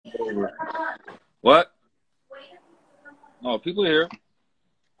over. What? Oh, people are here.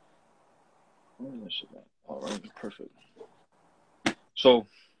 All right, perfect. So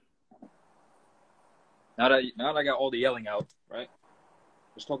now that I got all the yelling out, right?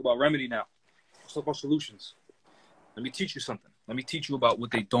 Let's talk about remedy now. Let's talk about solutions. Let me teach you something. Let me teach you about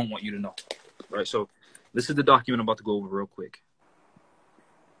what they don't want you to know. Right? So this is the document I'm about to go over real quick.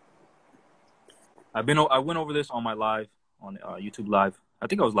 I went over this on my live, on YouTube live. I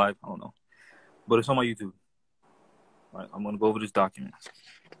think I was live. I don't know. But it's on my YouTube. All right, I'm going to go over this document.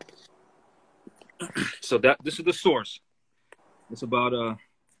 So this is the source. It's about,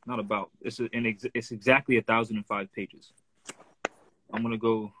 it's exactly 1,005 pages. I'm going to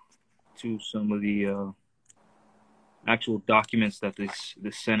go to some of the actual documents that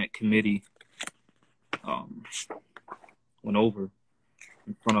the Senate committee went over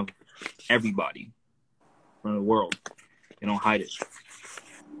in front of everybody, in front of the world. They don't hide it.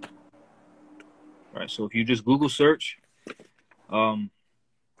 All right, so if you just Google search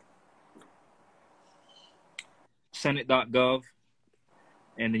Senate.gov,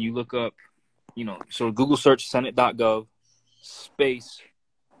 and then you look up, so Google search Senate.gov space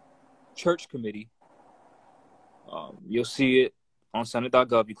church committee. You'll see it on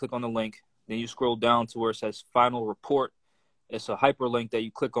Senate.gov. You click on the link, then you scroll down to where it says final report. It's a hyperlink that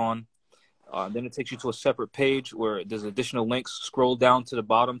you click on. Then it takes you to a separate page where there's additional links. Scroll down to the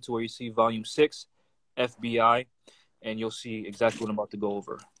bottom to where you see volume 6, FBI, and you'll see exactly what I'm about to go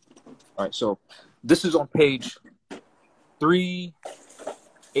over. All right, so this is on page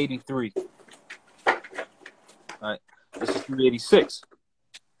 383. All right, this is 386.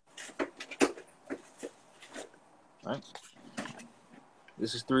 All right,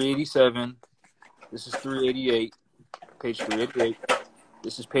 this is 387. This is 388. Page 388.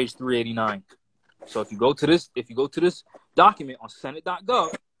 This is page 389. So if you go to this document on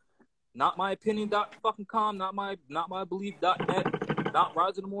Senate.gov, not myopinion.com, not my belief.net, not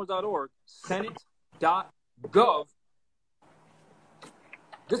riseofthemoors.org, Senate.gov,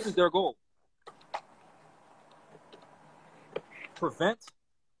 this is their goal. Prevent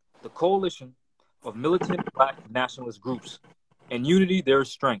the coalition of militant black nationalist groups. In unity, there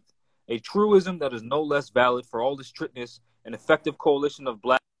is strength. A truism that is no less valid for all its strictness. An effective coalition of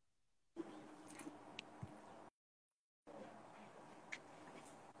black.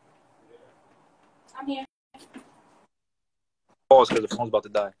 I'm here. Pause because the phone's about to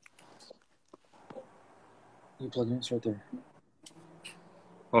die. You plug it in, it's right there.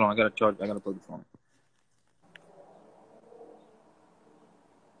 Hold on, I gotta plug the phone.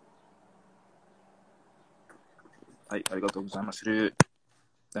 Arigatou gozaimasu.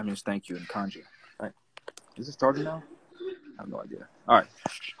 That means thank you in kanji. Right. Is this charging now? I have no idea. All right.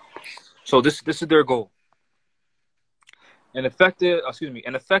 So this is their goal. An effective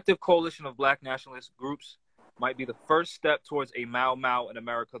coalition of black nationalist groups might be the first step towards a Mau in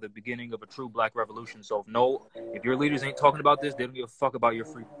America, the beginning of a true black revolution. So if your leaders ain't talking about this, they don't give a fuck about your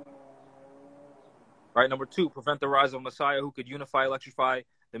freedom. Right. Number 2, prevent the rise of a Messiah who could electrify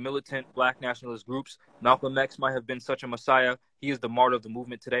the militant black nationalist groups. Malcolm X might have been such a Messiah. He is the martyr of the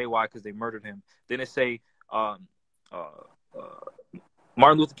movement today. Why? Because they murdered him. Then it say Martin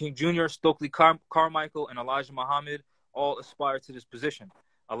Luther King Jr., Stokely Carmichael, and Elijah Muhammad all aspire to this position.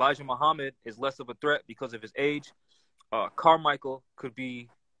 Elijah Muhammad is less of a threat because of his age. Carmichael could be,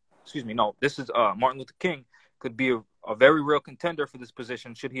 Martin Luther King could be a very real contender for this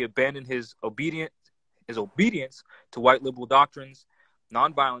position should he abandon his obedience to white liberal doctrines,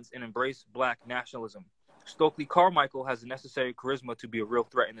 nonviolence, and embrace black nationalism. Stokely Carmichael has the necessary charisma to be a real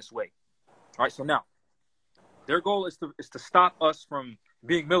threat in this way. All right, so now, their goal is to stop us from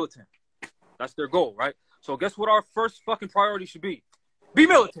being militant. That's their goal, right? So guess what our first fucking priority should be? Be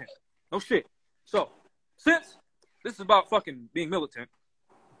militant. No shit. So, since this is about fucking being militant,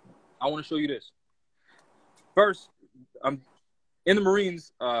 I want to show you this. First, in the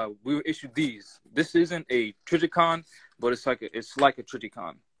Marines, we were issued these. This isn't a Trijicon, but it's like a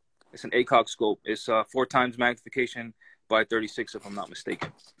Trijicon. It's an ACOG scope. It's 4 times magnification by 36, if I'm not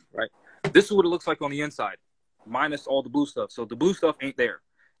mistaken, right? This is what it looks like on the inside, minus all the blue stuff. So the blue stuff ain't there,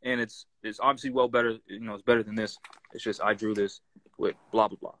 and it's obviously better. It's better than this. It's just I drew this with blah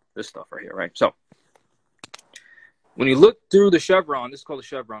blah blah. This stuff right here, right? So when you look through the chevron, this is called the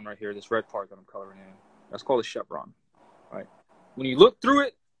chevron right here. This red part that I'm coloring in, that's called a chevron, right? When you look through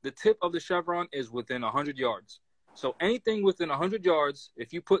it, the tip of the chevron is within 100 yards. So anything within 100 yards,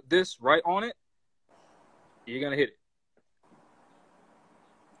 if you put this right on it, you're going to hit it.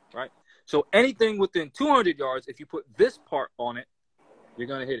 Right? So anything within 200 yards, if you put this part on it, you're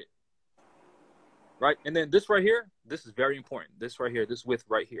going to hit it. right? And then this right here, this is very important. This right here, this width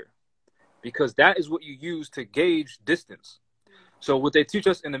right here, because that is what you use to gauge distance. So what they teach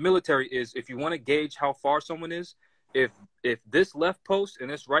us in the military is if you want to gauge how far someone is, if this left post and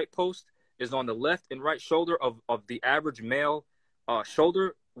this right post is on the left and right shoulder of the average male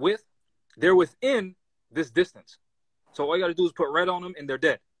shoulder width, they're within this distance. So all you got to do is put red on them and they're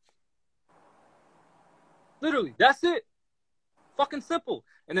dead. Literally, that's it. Fucking simple.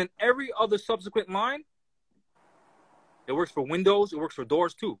 And then every other subsequent line, it works for windows, it works for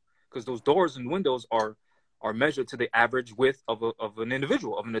doors too, because those doors and windows are measured to the average width of an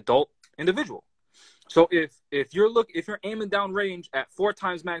individual, of an adult individual. So if you're aiming down range at 4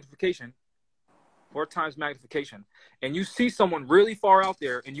 times magnification, and you see someone really far out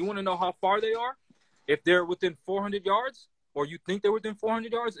there and you want to know how far they are, if they're within 400 yards, or you think they're within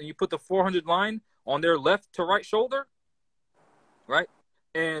 400 yards, and you put the 400 line on their left to right shoulder, right,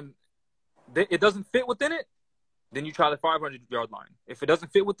 and it doesn't fit within it, then you try the 500-yard line. If it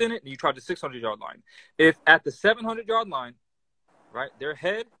doesn't fit within it, then you try the 600-yard line. If at the 700-yard line, right, their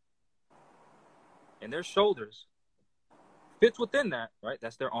head and their shoulders fits within that, right,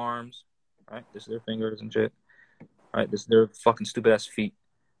 that's their arms, right, this is their fingers and shit, right, this is their fucking stupid-ass feet,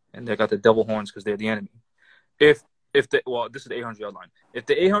 and they got the devil horns because they're the enemy. This is the 800-yard line. If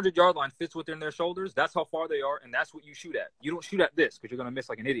the 800-yard line fits within their shoulders, that's how far they are, and that's what you shoot at. You don't shoot at this because you're going to miss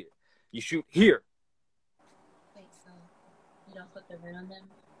like an idiot. You shoot here. Wait, so you don't put the red on them?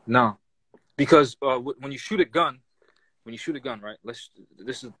 No. Because when you shoot a gun, right, this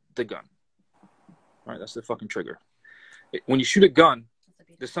is the gun. Right, that's the fucking trigger. When you shoot a gun,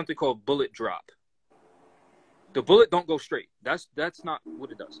 there's something called bullet drop. The bullet don't go straight. That's not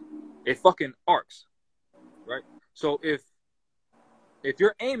what it does. It fucking arcs. Right? So if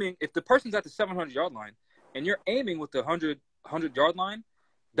you're aiming, if the person's at the 700-yard line and you're aiming with the 100-yard line,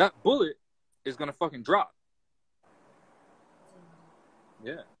 that bullet is gonna fucking drop.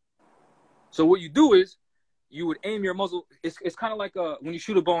 Yeah. So what you do is you would aim your muzzle. It's kind of like when you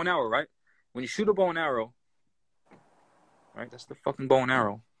shoot a bow and arrow, right? When you shoot a bow and arrow, right? That's the fucking bow and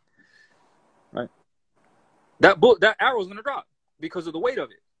arrow, right? That arrow is gonna drop because of the weight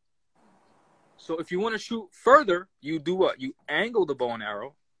of it. So if you want to shoot further, you do what? You angle the bow and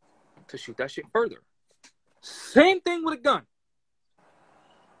arrow to shoot that shit further. Same thing with a gun.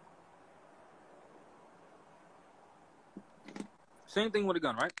 Same thing with a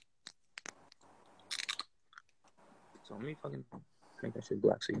gun, right? So let me fucking make that shit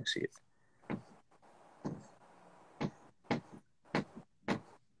black so you can see it.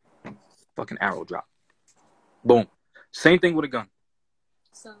 Fucking arrow drop. Boom. Same thing with a gun.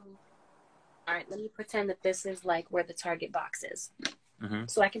 So, all right, let me pretend that this is like where the target box is. Mm-hmm.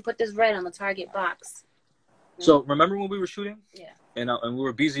 So I can put this red on the target box. So remember when we were shooting? Yeah. And we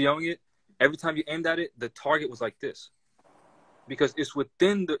were BZOing it? Every time you aimed at it, the target was like this. Because it's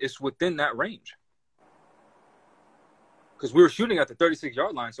within that range. Because we were shooting at the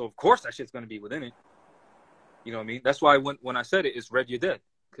 36-yard line, so of course that shit's going to be within it. You know what I mean? That's why when I said it's red, you're dead.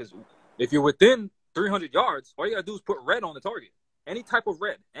 Because if you're within 300 yards, all you got to do is put red on the target. Any type of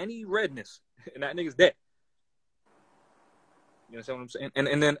red, any redness, and that nigga's dead. You understand what I'm saying?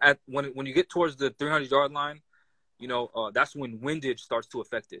 And then when you get towards the 300-yard line, you know, that's when windage starts to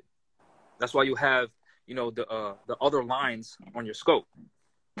affect it. That's why you have, you know, the other lines on your scope.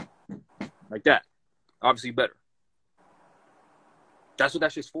 Like that. Obviously better. That's what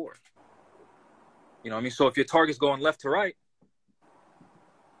that shit's for. You know what I mean? So if your target's going left to right,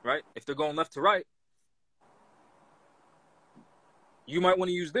 right? If they're going left to right, you might want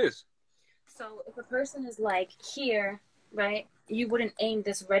to use this. So if a person is like here, right, you wouldn't aim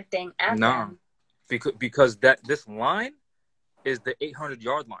this red thing at them. Because this line is the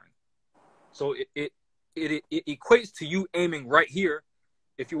 800-yard line. So it equates to you aiming right here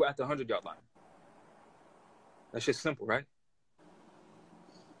if you were at the 100-yard line. That's just simple, right?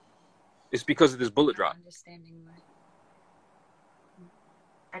 It's because of this bullet drop. Understanding right.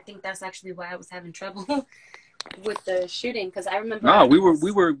 I think that's actually why I was having trouble with the shooting, because I remember. No, we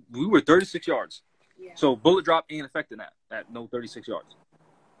were 36 yards. Yeah. So bullet drop ain't affecting that at no 36 yards.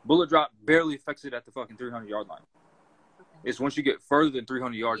 Bullet drop barely affects it at the fucking 300-yard line. Okay. It's once you get further than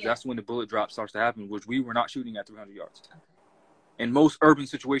 300 yards, that's when the bullet drop starts to happen, which we were not shooting at 300 yards. Okay. In most urban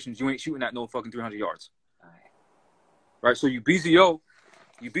situations, you ain't shooting at no fucking 300 yards. All right. Right. So you BZO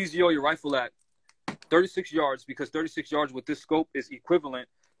your rifle at 36 yards because 36 yards with this scope is equivalent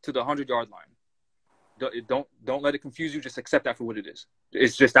to the 100-yard line. Don't let it confuse you. Just accept that for what it is.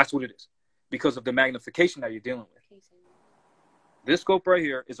 It's just that's what it is because of the magnification that you're dealing with. This scope right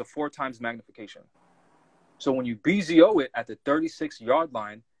here is a 4 times magnification. So when you BZO it at the 36-yard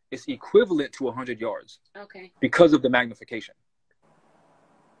line, it's equivalent to 100 yards. Okay. Because of the magnification.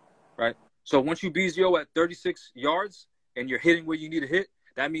 Right? So once you BZO at 36 yards and you're hitting where you need to hit,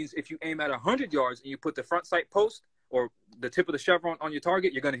 that means if you aim at 100 yards and you put the front sight post or the tip of the chevron on your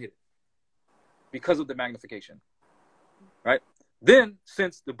target, you're going to hit it because of the magnification. Right? Then,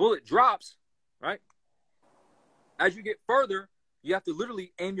 since the bullet drops, right, as you get further, you have to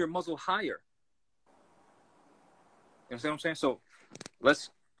literally aim your muzzle higher. You understand what I'm saying? So let's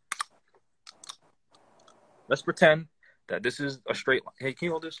pretend that this is a straight line. Hey, can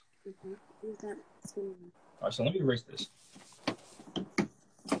you hold this? Mm-hmm. All right, so let me erase this.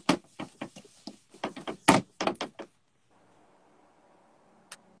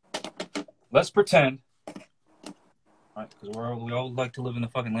 Let's pretend, all right, because we all like to live in the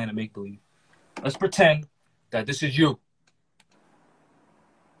fucking land of make-believe. Let's pretend that this is you. All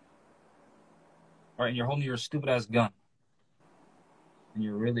right, and you're holding your stupid-ass gun. And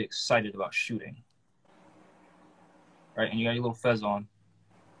you're really excited about shooting. Right, and you got your little fez on.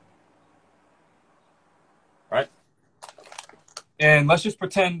 Right? And let's just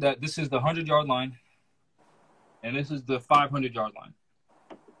pretend that this is the 100-yard line. And this is the 500-yard line.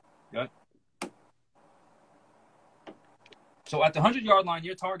 Okay? So at the 100-yard line,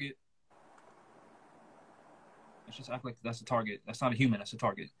 your target, let's just act like that's the target. That's not a human, that's a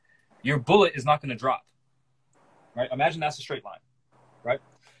target. Your bullet is not going to drop. Right? Imagine that's a straight line. Right?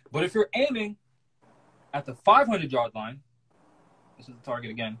 But if you're aiming at the 500-yard line, this is the target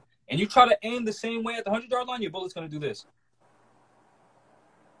again, and you try to aim the same way at the 100-yard line, your bullet's going to do this.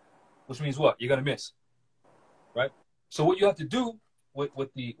 Which means what? You're going to miss. Right? So what you have to do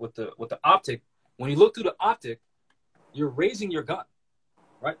with the optic, when you look through the optic, you're raising your gun.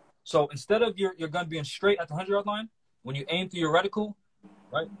 Right? So instead of your gun being straight at the 100-yard line, when you aim through your reticle,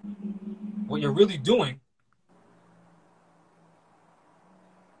 right? What you're really doing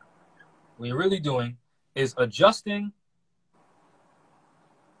is adjusting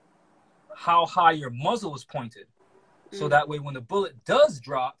how high your muzzle is pointed. So that way when the bullet does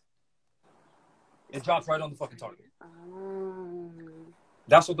drop, it drops right on the fucking target.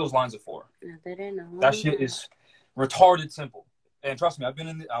 That's what those lines are for. That shit is retarded simple. And trust me, I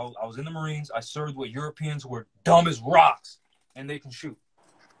was in the Marines. I served with Europeans who were dumb as rocks, and they can shoot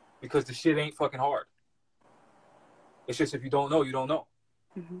because the shit ain't fucking hard. It's just if you don't know, you don't know.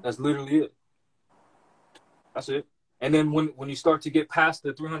 Mm-hmm. That's literally it. That's it. And then when you start to get past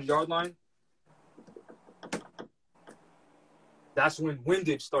the 300-yard line, that's when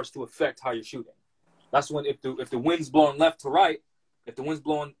windage starts to affect how you're shooting. That's when if the wind's blowing left to right, if the wind's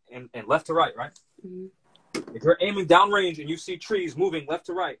blowing and left to right, right? Mm-hmm. If you're aiming downrange and you see trees moving left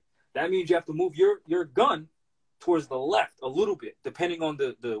to right, that means you have to move your gun towards the left a little bit, depending on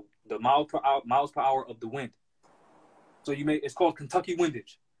the miles per hour of the wind. So it's called Kentucky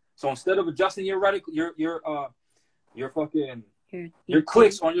windage. So instead of adjusting your reticle, your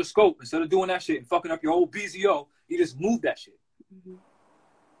clicks on your scope, instead of doing that shit and fucking up your whole BZO, you just move that shit. Mm-hmm.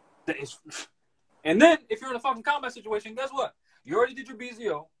 And then if you're in a fucking combat situation, guess what? You already did your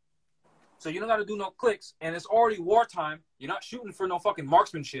BZO, so you don't got to do no clicks, and it's already wartime. You're not shooting for no fucking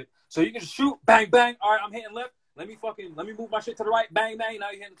marksmanship, so you can just shoot, bang, bang. All right, I'm hitting left. Let me move my shit to the right, bang, bang. Now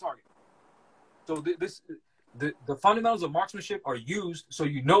you're hitting the target. So the fundamentals of marksmanship are used so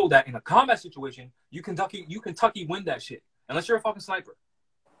you know that in a combat situation, you Kentucky win that shit. Unless you're a fucking sniper.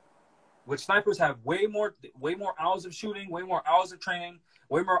 Which snipers have way more hours of shooting, way more hours of training,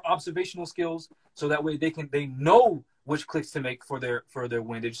 way more observational skills, so that way they know which clicks to make for their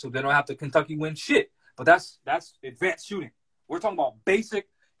windage, so they don't have to Kentucky win shit. But that's advanced shooting. We're talking about basic.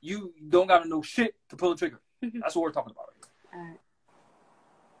 You don't gotta know shit to pull the trigger. That's what we're talking about right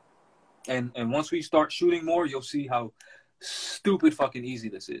here. And once we start shooting more, you'll see how stupid fucking easy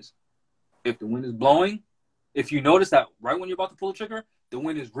this is. If the wind is blowing, if you notice that right when you're about to pull the trigger, the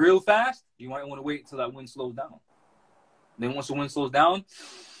wind is real fast, you might want to wait until that wind slows down. Then once the wind slows down,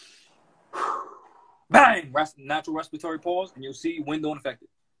 bang, natural respiratory pause, and you'll see wind don't affect it.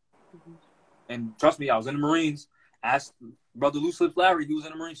 Mm-hmm. And trust me, I was in the Marines. Ask Brother Loose Lips Larry, he was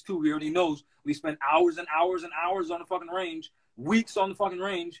in the Marines too. He already knows. We spent hours and hours and hours on the fucking range, weeks on the fucking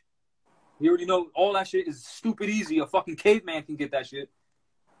range. He already knows all that shit is stupid easy. A fucking caveman can get that shit.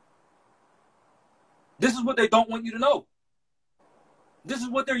 This is what they don't want you to know. This is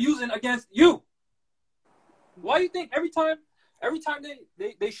what they're using against you. Why do you think every time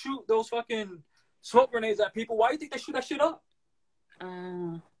they shoot those fucking smoke grenades at people, why do you think they shoot that shit up?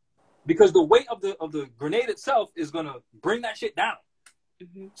 Because the weight of the grenade itself is gonna bring that shit down.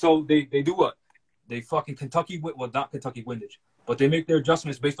 Mm-hmm. So they do what? They fucking not Kentucky windage, but they make their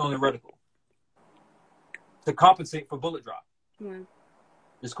adjustments based on their reticle to compensate for bullet drop. Yeah.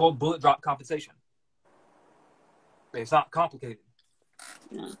 It's called bullet drop compensation. It's not complicated.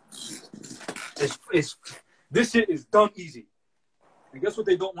 No. It's this shit is dumb easy. And guess what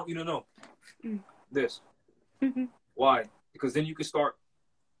they don't want you to know? This. Mm-hmm. Why? Because then you can start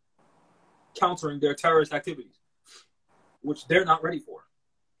countering their terrorist activities, which they're not ready for.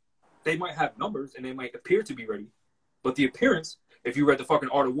 They might have numbers and they might appear to be ready, but the appearance, if you read the fucking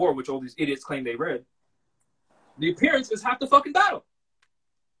Art of War, which all these idiots claim they read, the appearance is half the fucking battle.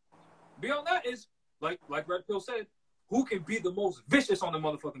 Beyond that is, like Red Pill said, who can be the most vicious on the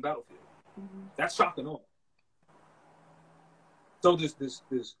motherfucking battlefield? Mm-hmm. That's shocking all. So the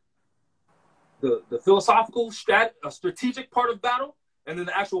philosophical, strategic part of battle, and then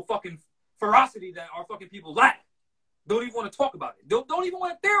the actual fucking ferocity that our fucking people lack. Don't even want to talk about it. Don't even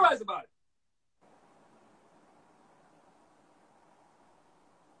want to theorize about it.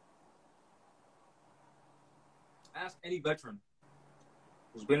 Ask any veteran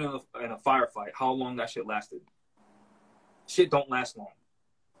who's been in a firefight how long that shit lasted. Shit don't last long.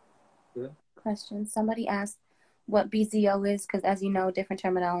 Yeah? Question. Somebody asked what BZO is, because as you know, different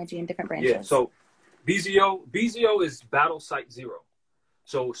terminology in different branches. Yeah, so BZO is battle site zero.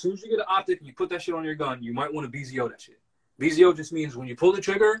 So as soon as you get an optic and you put that shit on your gun, you might want to BZO that shit. BZO just means when you pull the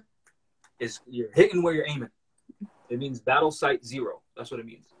trigger, you're hitting where you're aiming. It means battle site zero. That's what it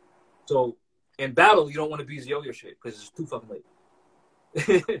means. So in battle, you don't want to BZO your shit because it's too fucking late.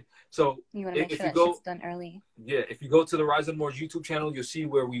 So you want to make sure that shit's done early. Yeah, if you go to the Rise and More's YouTube channel, you'll see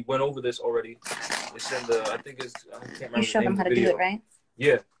where we went over this already. It's in the, I can't remember. You showed them how to do it, right?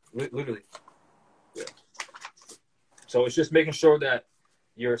 Yeah, literally. Yeah. So it's just making sure that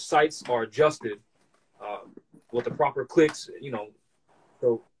your sights are adjusted with the proper clicks, you know.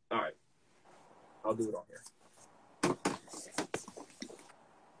 So, all right. I'll do it on here.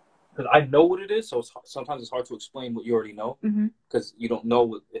 Because I know what it is, so sometimes it's hard to explain what you already know. Because you don't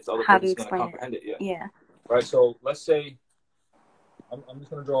know if the other person's going to comprehend it. Yeah. Right, so let's say I'm just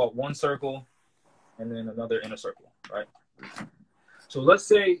going to draw one circle and then another inner circle, right? So let's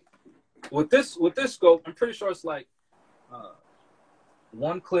say with this scope, I'm pretty sure it's like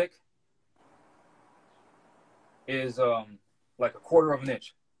one click is like a quarter of an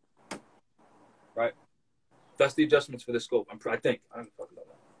inch, right? That's the adjustments for this scope. I think. I don't fucking know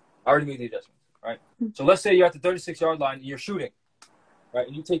that. I already made the adjustments, right? So let's say you're at the 36-yard line and you're shooting, right?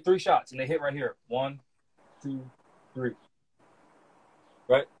 And you take 3 shots and they hit right here. 1, 2, 3.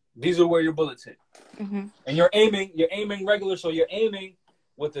 Right? These are where your bullets hit. And you're aiming regular, so you're aiming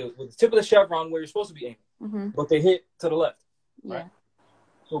with the tip of the chevron where you're supposed to be aiming. But they hit to the left. Right?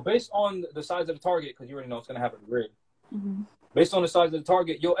 So based on the size of the target, because you already know it's going to have a grid, based on the size of the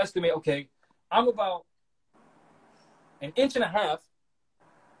target, you'll estimate, okay, I'm about 1.5 inches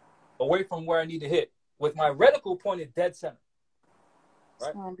away from where I need to hit with my reticle pointed dead center.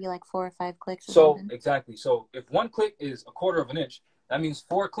 Right? So it'd be like 4 or 5 clicks. So exactly. So if one click is a quarter of an inch, that means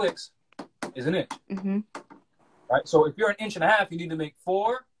 4 clicks is an inch. Right? So if you're 1.5 inches, you need to make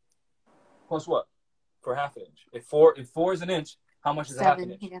 4 plus what? For half an inch. If 4 is an inch, how much is 7. a half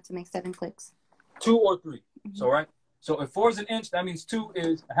an inch? You have to make 7 clicks. 2 or 3. So right. So if 4 is an inch, that means 2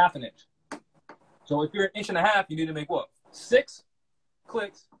 is a half an inch. So if you're 1.5 inches, you need to make what? 6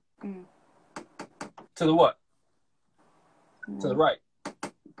 clicks to the what? To the right.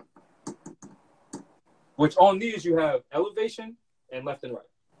 Which on these you have elevation and left and right.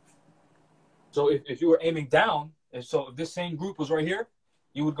 So if you were aiming down, and so if this same group was right here,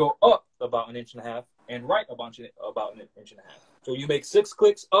 you would go up about 1.5 inches and right about 1.5 inches. So you make 6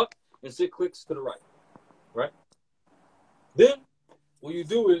 clicks up and 6 clicks to the right. Right? Then what you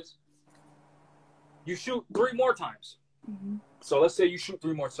do is you shoot 3 more times. So let's say you shoot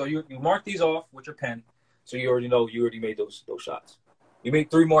 3 more. So you mark these off with your pen. So you already know you already made those shots. You made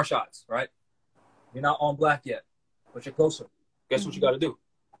 3 more shots, right? You're not on black yet, but you're closer. Guess what you got to do?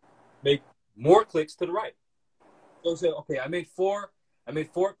 Make more clicks to the right. So say, okay, I made 4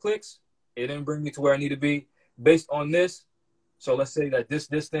 clicks. It didn't bring me to where I need to be. Based on this, so let's say that this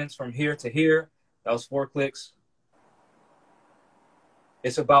distance from here to here, that was 4 clicks.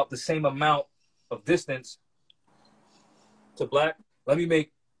 It's about the same amount of distance to black. Let me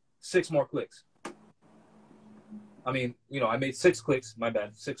make 6 more clicks. I mean, I made 6 clicks. My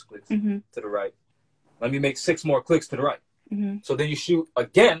bad. 6 clicks to the right. Let me make 6 more clicks to the right. So then you shoot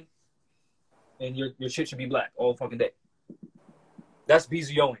again, and your shit should be black all fucking day. That's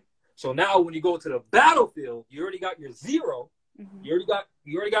BZOing. So now when you go to the battlefield, you already got your 0. You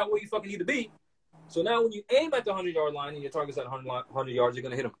already got where you fucking need to be. So now when you aim at the 100-yard line and your target's at 100 yards, you're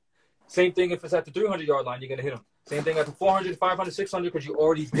gonna hit them. Same thing if it's at the 300-yard line, you're gonna hit them. Same thing at the 400, 500, 600, because you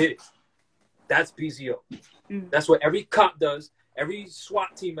already did it. That's BZO. That's what every cop does. every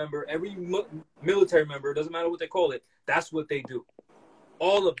SWAT team member, every military member, doesn't matter what they call it, that's what they do.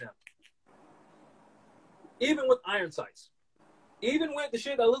 All of them. Even with iron sights. Even with the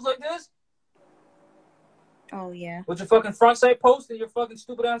shit that looks like this. Oh, yeah. With your fucking front sight post and your fucking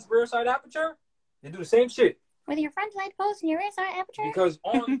stupid ass rear side aperture, they do the same shit. With your front sight post and your rear side aperture? Because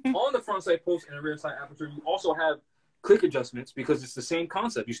on the front sight post and the rear side aperture, you also have click adjustments because it's the same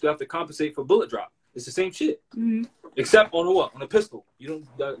concept. You still have to compensate for bullet drop. It's the same shit. Mm-hmm. Except on a what? On a pistol. You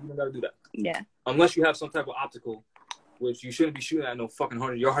don't gotta do that. Yeah. Unless you have some type of optical, which you shouldn't be shooting at no fucking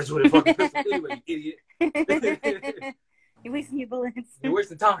 100 yards with a fucking pistol anyway, you idiot. You're wasting your bullets. You're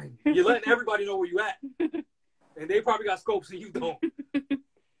wasting time. You're letting everybody know where you at. And they probably got scopes and you don't.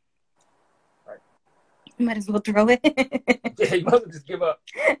 Right. You might as well throw it. Yeah, you might as well just give up.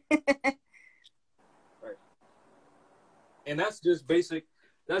 Right. And that's just basic.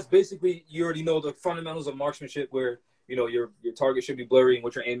 That's basically, you already know the fundamentals of marksmanship where, you know, your target should be blurry and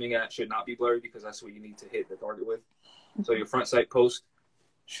what you're aiming at should not be blurry because that's what you need to hit the target with. So your front sight post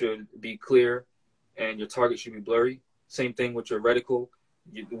should be clear and your target should be blurry. Same thing with your reticle.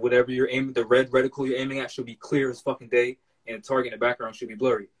 Whatever you're aiming, the red reticle you're aiming at should be clear as fucking day, and the target in the background should be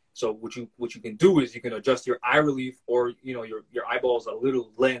blurry. So what you can do is you can adjust your eye relief or, you know, your eyeballs a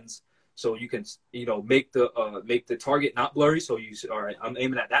little lens, so you can, you know, make the target not blurry. So you say, all right, I'm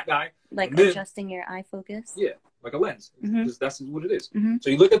aiming at that guy. Like adjusting your eye focus. Yeah, like a lens. Mm-hmm. That's what it is. Mm-hmm. So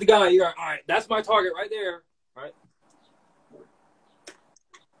you look at the guy, you're like, all right, that's my target right there, right?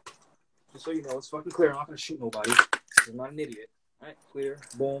 Just so you know, it's fucking clear. I'm not gonna shoot nobody. I'm not an idiot. All right, clear.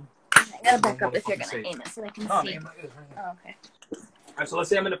 Boom. I gotta back up if you're gonna aim it so I can see. Man, oh, okay. All right, so let's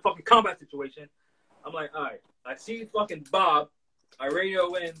say I'm in a fucking combat situation. I'm like, all right, I see fucking Bob. I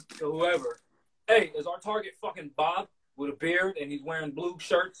radio in to whoever. Hey, is our target fucking Bob with a beard and he's wearing blue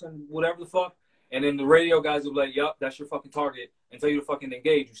shirts and whatever the fuck? And then the radio guys will be like, yup, that's your fucking target. And tell you to fucking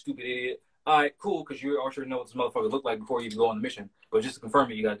engage, you stupid idiot. All right, cool, because you already know what this motherfucker look like before you even go on the mission. But just to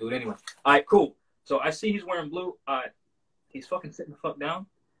confirm it, you got to do it anyway. All right, cool. So I see he's wearing blue. All right, he's fucking sitting the fuck down.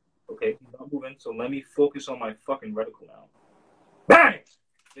 Okay, he's not moving. So let me focus on my fucking reticle now. Bang!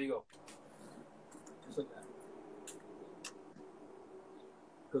 There you go. Just like that.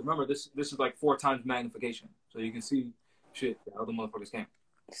 Because remember, this is like 4 times magnification. So you can see shit that other motherfuckers can't.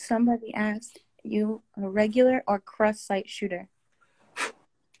 Somebody asked you a regular or cross-sight shooter.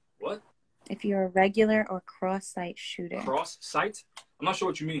 What? If you're a regular or cross-sight shooter. Cross-sight? I'm not sure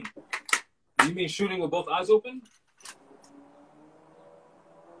what you mean. You mean shooting with both eyes open?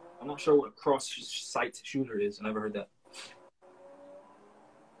 I'm not sure what a cross-sight shooter is. I never heard that.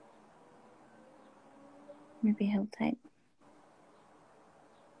 Maybe he'll type.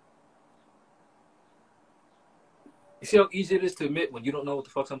 You see how easy it is to admit when you don't know what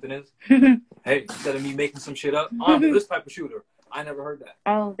the fuck something is? Hey, instead of me making some shit up, I'm this type of shooter. I never heard that.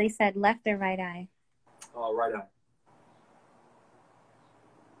 Oh, they said left or right eye. Oh, right eye.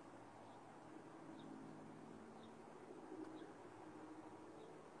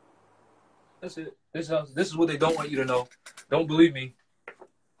 That's it. This is what they don't want you to know. Don't believe me.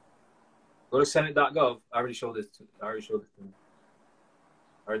 Go to Senate.gov. I already showed this to them. I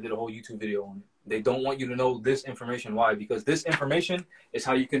already did a whole YouTube video on it. They don't want you to know this information. Why? Because this information is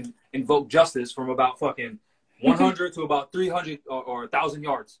how you can invoke justice from about fucking 100 to about 300 or 1,000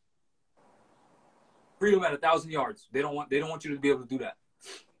 yards. Freedom at 1,000 yards. They don't want you to be able to do that.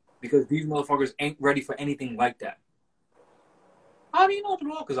 Because these motherfuckers ain't ready for anything like that. How do you know what to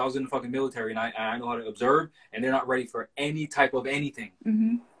do? Because I was in the fucking military and I know how to observe, and they're not ready for any type of anything.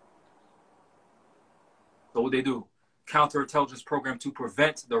 Mm-hmm. So what they do? Counterintelligence program to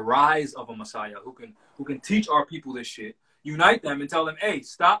prevent the rise of a messiah who can teach our people this shit, unite them and tell them, hey,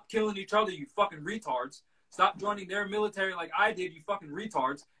 stop killing each other, you fucking retards. Stop joining their military like I did, you fucking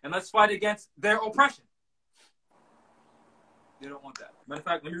retards, and let's fight against their oppression. They don't want that. Matter of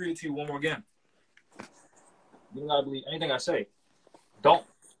fact, let me read it to you one more again. You don't gotta believe anything I say. Don't.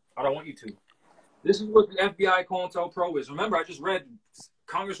 I don't want you to. This is what the FBI COINTELPRO is. Remember, I just read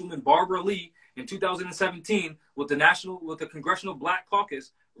Congresswoman Barbara Lee in 2017 with the Congressional Black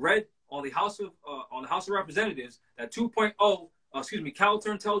Caucus read on the House of Representatives that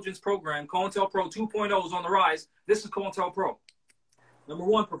counterintelligence program COINTELPRO 2.0 is on the rise. This is COINTELPRO. Number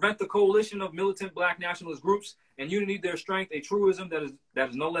 1, prevent the coalition of militant black nationalist groups and unity their strength, a truism that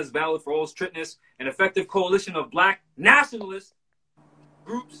is no less valid for all its truthness. An effective coalition of black nationalist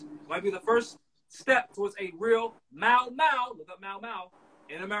groups might be the first step towards a real Mau Mau, look up Mau Mau,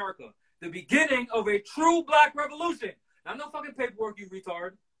 in America. The beginning of a true black revolution. Now, no fucking paperwork, you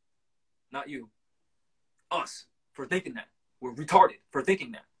retard. Not you. Us, for thinking that. We're retarded for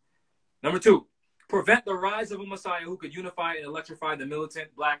thinking that. Number 2, Prevent the rise of a messiah who could unify and electrify the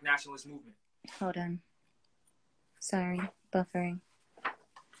militant black nationalist movement. Hold on. Sorry, buffering.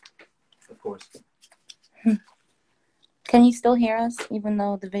 Of course. Can you still hear us, even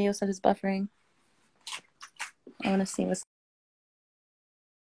though the video says it's buffering? I want to see what's...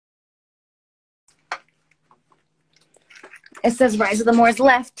 It says Rise of the Moors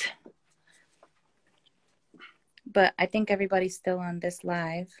left. But I think everybody's still on this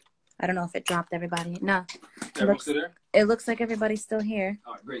live. I don't know if it dropped everybody. No. Everyone's still there? It looks like everybody's still here.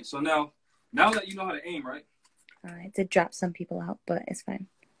 All right, great. So now that you know how to aim, right? It did drop some people out, but it's fine.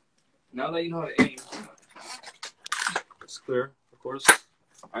 Now that you know how to aim, it's clear, of course.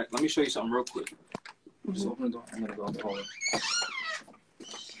 All right, let me show you something real quick. Just open the door. I'm gonna go in the hallway.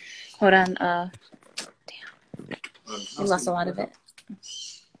 Hold on. Damn. We lost a lot of it.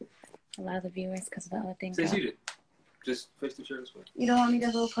 A lot of the viewers because of the other thing. Stay seated. Just face the chair this way. You don't want me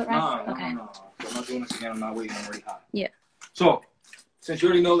to go put right? Okay. No. I'm not doing this again. I'm not waiting. I'm already hot. Yeah. So, since you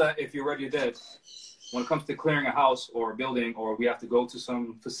already know that if you're ready, you're dead, when it comes to clearing a house or a building, or we have to go to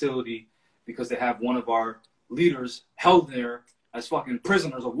some facility because they have one of our leaders held there as fucking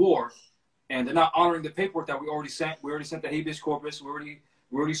prisoners of war, and they're not honoring the paperwork that we already sent. We already sent the habeas corpus. We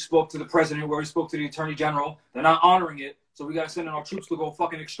already spoke to the president. We already spoke to the attorney general. They're not honoring it. So we got to send in our troops to go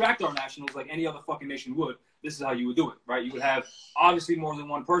fucking extract our nationals like any other fucking nation would. This is how you would do it, right? You would have obviously more than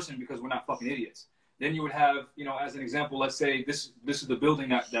one person because we're not fucking idiots. Then you would have, as an example, let's say this is the building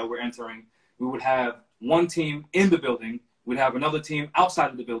that we're entering. We would have one team in the building. We'd have another team outside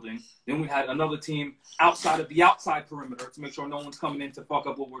of the building. Then we had another team outside of the outside perimeter to make sure no one's coming in to fuck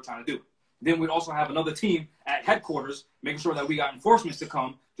up what we're trying to do. Then we'd also have another team at headquarters, making sure that we got enforcements to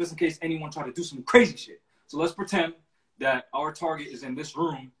come just in case anyone tried to do some crazy shit. So let's pretend that our target is in this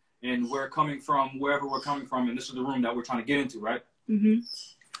room and we're coming from wherever we're coming from, and this is the room that we're trying to get into, right? Mm-hmm.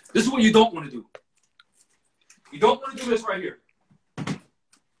 This is what you don't want to do. You don't want to do this right here.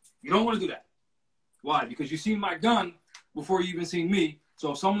 You don't want to do that. Why? Because you seen my gun before you even seen me.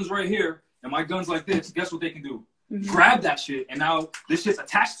 So if someone's right here and my gun's like this, guess what they can do? Mm-hmm. Grab that shit, and now this shit's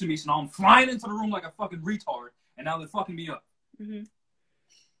attached to me, so now I'm flying into the room like a fucking retard, and now they're fucking me up. Mm-hmm.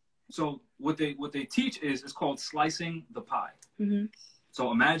 So what they teach is called slicing the pie. Mm-hmm.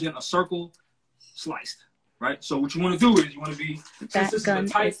 So imagine a circle sliced, right? So what you want to do is you want to be... That gun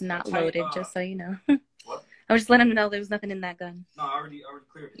is not loaded, just so you know. What? I was just letting them know there was nothing in that gun. No, I already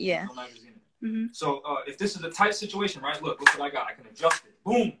cleared it. Yeah. No magazine in it. Mm-hmm. So if this is a tight situation, right? Look what I got. I can adjust it.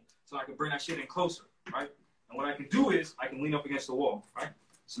 Boom. So I can bring that shit in closer, right? And what I can do is I can lean up against the wall, right?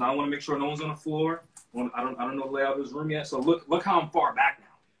 So now I want to make sure no one's on the floor. I don't know the layout of this room yet. So look how I'm far back now.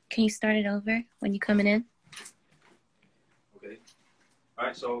 Can you start it over when you're coming in? Okay. All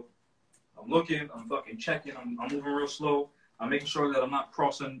right. So I'm looking. I'm fucking checking. I'm moving real slow. I'm making sure that I'm not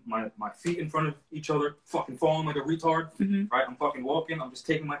crossing my feet in front of each other, fucking falling like a retard. Mm-hmm. Right. I'm fucking walking. I'm just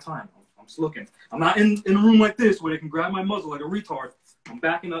taking my time. I'm just looking. I'm not in a room like this where they can grab my muzzle like a retard. I'm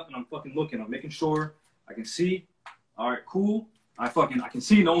backing up and I'm fucking looking. I'm making sure I can see. All right, cool. I can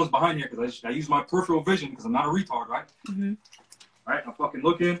see no one's behind here because I use my peripheral vision because I'm not a retard, right? Mm-hmm. All right, I'm fucking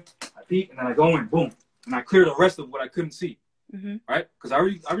looking. I peek and then I go in, boom, and I clear the rest of what I couldn't see. Mm-hmm. Right? Because I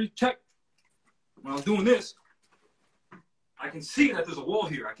already checked when I was doing this. I can see that there's a wall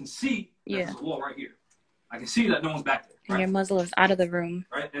here. I can see that there's a wall right here. I can see that no one's back there. Right? And your muzzle is out of the room.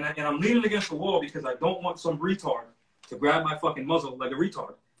 Right, and I'm leaning against the wall because I don't want some retard to grab my fucking muzzle like a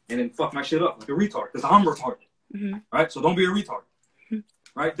retard and then fuck my shit up like a retard because I'm retarded. Mm-hmm. Right, so don't be a retard. Mm-hmm.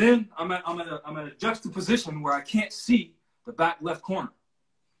 Right, then I'm at a juxtaposition where I can't see the back left corner.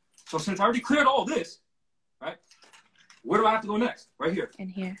 So since I already cleared all this, right, where do I have to go next? Right here. In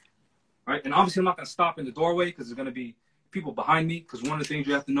here. Right, and obviously I'm not going to stop in the doorway because there's going to be people behind me because one of the things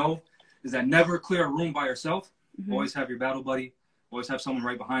you have to know is that never clear a room by yourself. Mm-hmm. Always have your battle buddy. Always have someone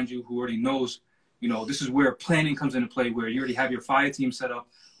right behind you who already knows, this is where planning comes into play, where you already have your fire team set up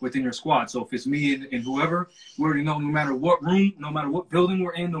within your squad. So if it's me and whoever, we already know no matter what room, no matter what building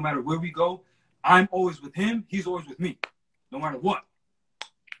we're in, no matter where we go, I'm always with him. He's always with me, no matter what.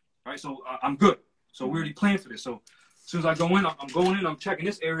 Right? So I'm good. So we already planned for this. So as soon as I go in, I'm going in, I'm checking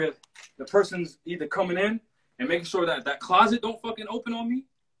this area. The person's either coming in and making sure that that closet don't fucking open on me.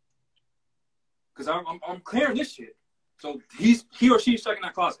 Because I'm clearing this shit. So he or she's checking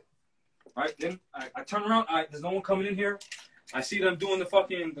that closet. Right? Then I turn around. There's no one coming in here. I see them doing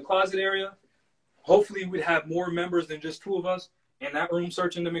the closet area. Hopefully we'd have more members than just two of us in that room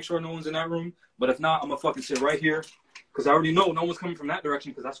searching to make sure no one's in that room. But if not, I'm going to fucking sit right here because I already know no one's coming from that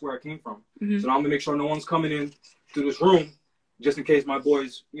direction because that's where I came from. Mm-hmm. So now I'm going to make sure no one's coming in to this room just in case my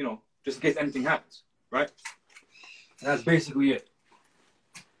boys, just in case anything happens. Right? And that's basically it.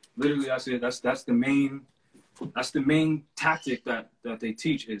 Literally, that's it. That's the main tactic that they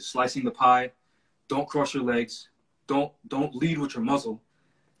teach is slicing the pie. Don't cross your legs. Don't lead with your muzzle.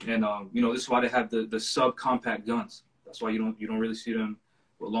 And you know, this is why they have the subcompact guns. That's why you don't really see them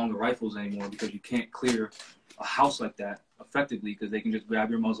with longer rifles anymore, because you can't clear a house like that effectively, because they can just grab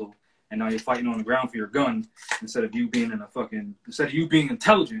your muzzle, and now you're fighting on the ground for your gun instead of you being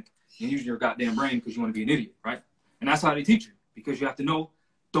intelligent and using your goddamn brain because you want to be an idiot, right? And that's how they teach you, because you have to know,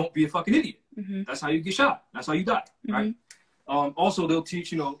 don't be a fucking idiot. Mm-hmm. That's how you get shot. That's how you die, right? Also, they'll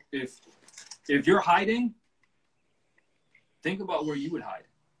teach, you know, if you're hiding, think about where you would hide.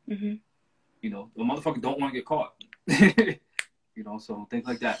 Mm-hmm. You know, the motherfucker don't want to get caught. You know, so things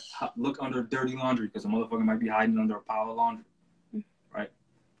like that. Look under dirty laundry, because the motherfucker might be hiding under a pile of laundry, right?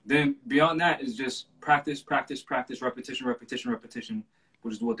 Then beyond that is just practice, repetition,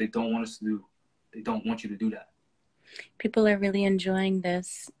 which is what they don't want us to do. They don't want you to do that. People are really enjoying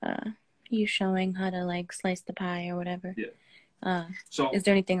this. You showing how to like slice the pie or whatever. Yeah. So is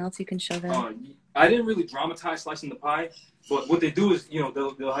there anything else you can show them? I didn't really dramatize slicing the pie, but what they do is, you know,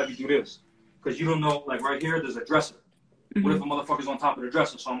 they'll have you do this, because you don't know, like right here, there's a dresser. Mm-hmm. What if a motherfucker's on top of the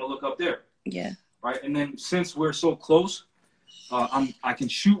dresser? So I'm gonna look up there. Yeah. Right, and then since we're so close, I can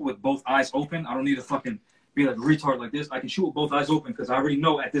shoot with both eyes open. I don't need to fucking be like a retard like this. I can shoot with both eyes open, because I already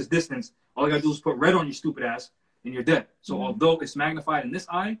know at this distance, all I gotta do is put red on your stupid ass, and you're dead. So although it's magnified in this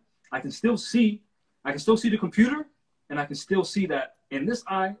eye, I can still see the computer, and I can still see that in this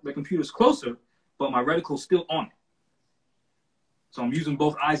eye, the computer's closer, but my reticle's still on it. So I'm using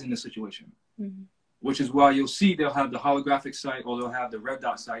both eyes in this situation, which is why you'll see they'll have the holographic sight, or they'll have the red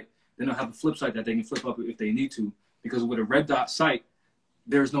dot sight. Then they'll have a flip sight that they can flip up if they need to, because with a red dot sight,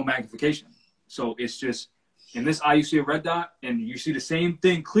 there's no magnification. So it's just, in this eye you see a red dot, and you see the same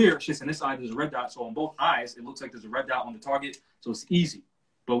thing clear. It's just in this eye there's a red dot. So on both eyes, it looks like there's a red dot on the target. So it's easy.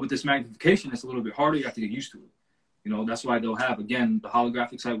 But with this magnification, it's a little bit harder. You have to get used to it. You know, that's why they'll have, again, the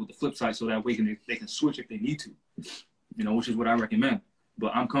holographic sight with the flip side, so that way they can switch if they need to. You know, which is what I recommend.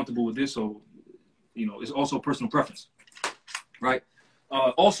 But I'm comfortable with this, so, you know, it's also personal preference, right?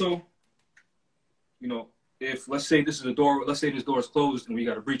 Also, you know, if, let's say this is a door, let's say this door is closed and we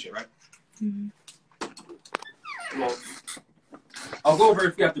got to breach it, right? Well, I'll go over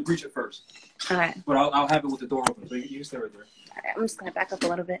if you have to breach it first. All right. But I'll have it with the door open, so you stay right there. All right, I'm just going to back up a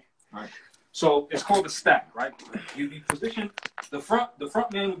little bit. All right. So it's called a stack, right? You'd be positioned, the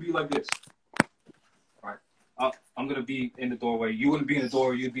front man would be like this. Right? I'm going to be in the doorway. You wouldn't be in the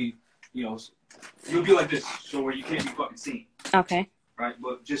door. You'd be, you know, you'll be like this, so where you can't be fucking seen. Okay. Right?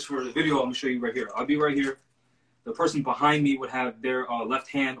 But just for the video, I'm going to show you right here. I'll be right here. The person behind me would have their left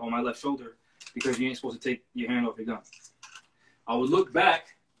hand on my left shoulder, because you ain't supposed to take your hand off your gun. I would look back,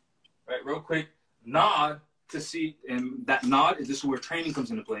 right, real quick, nod to see, and that nod is, this is where training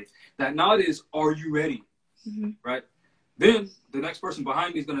comes into play. That nod is, are you ready? Right? Then the next person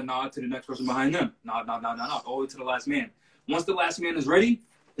behind me is going to nod to the next person behind them. Nod, nod, nod, nod, nod, all the way to the last man. Once the last man is ready,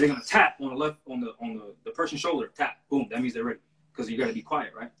 they're going to tap on the left, on the person's shoulder. Tap, boom, that means they're ready, because you got to be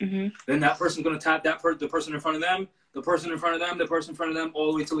quiet, right? Then that person's going to tap the person in front of them, the person in front of them, the person in front of them,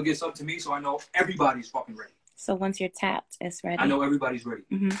 all the way till it gets up to me, so I know everybody's fucking ready. So once you're tapped, it's ready. I know everybody's ready.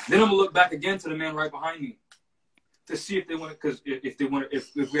 Then I'm going to look back again to the man right behind me to see if they want to, because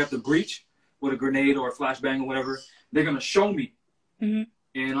if we have to breach with a grenade or a flashbang or whatever, they're going to show me. And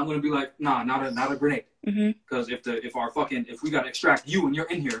I'm going to be like, nah, not a grenade. Because if we got to extract you and you're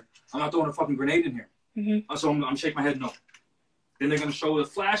in here, I'm not throwing a fucking grenade in here. So I'm going to shake my head no. Then they're going to show a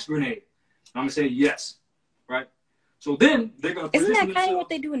flash grenade. I'm going to say yes. Right? So then they're going to Isn't that kind of what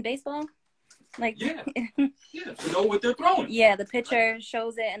they do in baseball? Like, yeah, to know what they're throwing. Yeah, the pitcher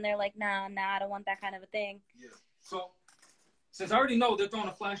shows it, and they're like, nah, I don't want that kind of a thing. Yeah. So, since I already know they're throwing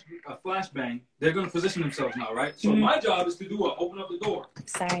a flashbang, they're going to position themselves now, right? So my job is to do what? Open up the door.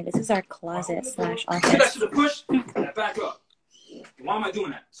 Sorry, this is our closet / office. That should have pushed and back up. Why am I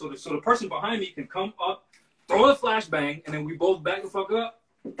doing that? So the person behind me can come up, throw a flashbang, and then we both back the fuck up.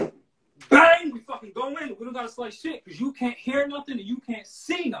 Bang! We fucking go in. We don't got to slice shit, because you can't hear nothing and you can't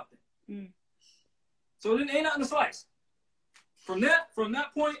see nothing. So then ain't nothing to slice. From that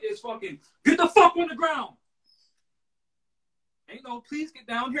point, it's fucking, get the fuck on the ground. Ain't no, please get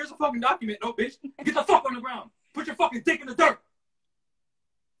down. Here's a fucking document. No, bitch. Get the fuck on the ground. Put your fucking dick in the dirt.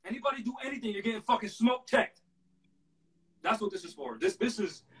 Anybody do anything, you're getting fucking smoke checked. That's what this is for. This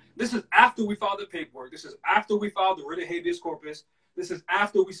is after we filed the paperwork. This is after we filed the writ of habeas corpus. This is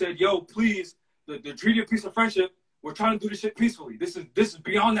after we said, yo, please, the treaty of peace and friendship, we're trying to do this shit peacefully. This is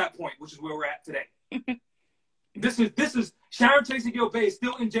beyond that point, which is where we're at today. This is Sharon Tracy Gilbay is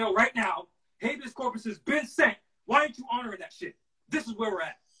still in jail right now. Habeas corpus has been sent. Why ain't you honoring that shit? This is where we're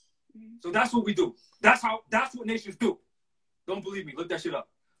at. So that's what we do. That's what nations do. Don't believe me. Look that shit up.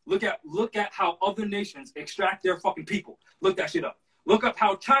 Look at how other nations extract their fucking people. Look that shit up. Look up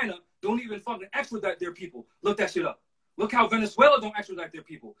how China don't even fucking extradite their people. Look that shit up. Look how Venezuela don't extradite their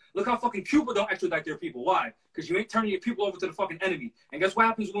people. Look how fucking Cuba don't extradite their people. Why? Because you ain't turning your people over to the fucking enemy. And guess what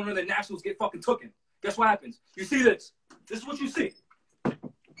happens when one of the nationals get fucking taken? Guess what happens? You see this. This is what you see.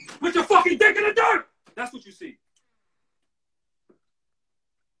 Put your fucking dick in the dirt. That's what you see.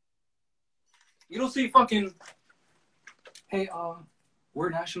 You don't see fucking, hey, we're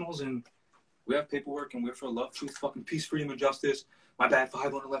nationals and we have paperwork and we're for love, truth, fucking peace, freedom, and justice. My bad,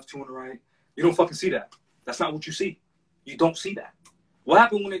 5 on the left, 2 on the right. You don't fucking see that. That's not what you see. You don't see that. What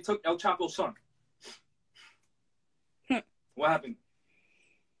happened when they took El Chapo's son? What happened?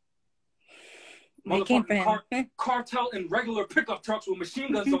 Motherfucking cartel and regular pickup trucks with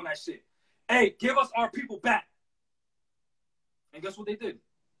machine guns on that shit. Hey, give us our people back. And guess what they did?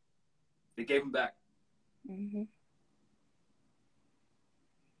 They gave them back. You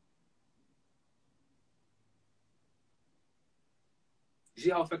see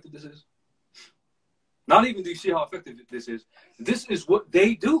how effective this is? Not even do you see how effective this is. This is what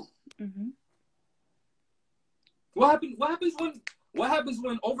they do. What happens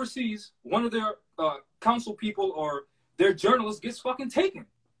when overseas one of their council people or their journalists gets fucking taken?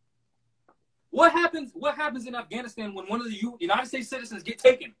 What happens in Afghanistan when one of the United States citizens get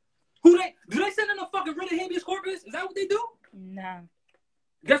taken? Do they send in a fucking writ of habeas corpus? Is that what they do? No.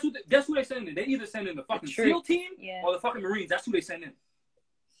 Guess who they send in? They either send in the fucking SEAL team or the fucking Marines. That's who they send in.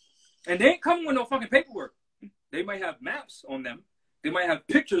 And they ain't coming with no fucking paperwork. They might have maps on them. They might have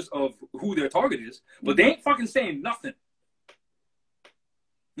pictures of who their target is, but they ain't fucking saying nothing.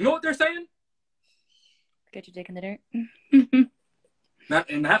 You know what they're saying? Get your dick in the dirt.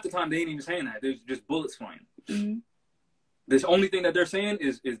 And half the time they ain't even saying that. There's just bullets flying. The only thing that they're saying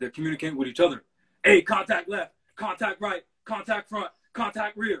is they're communicating with each other. Hey, contact left, contact right, contact front,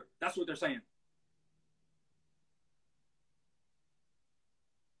 contact rear. That's what they're saying.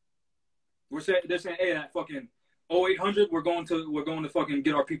 They're saying, hey, that fucking 0800, we're going to fucking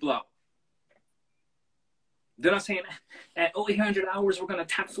get our people out. They're not saying at 0800 hours we're gonna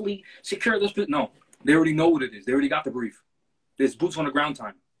tactfully secure this. No, they already know what it is. They already got the brief. There's boots on the ground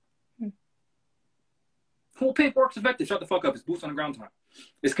time. Whole paperwork's effective. Shut the fuck up. It's boots on the ground time.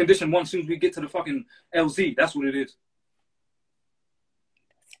 It's condition 1 as soon as we get to the fucking LZ. That's what it is.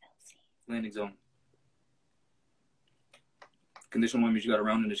 Landing zone. Condition 1 means you got a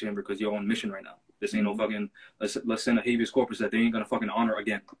round in the chamber because you're on mission right now. This ain't no fucking, let's send a habeas corpus that they ain't gonna fucking honor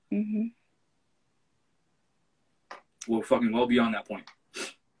again. We're fucking well beyond that point.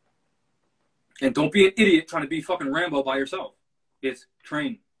 And don't be an idiot trying to be fucking Rambo by yourself. It's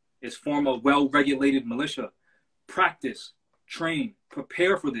train. It's form a well-regulated militia. Practice. Train.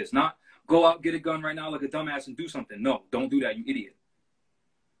 Prepare for this. Not go out, get a gun right now like a dumbass and do something. No, don't do that, you idiot.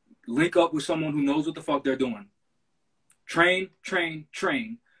 Link up with someone who knows what the fuck they're doing. Train, train,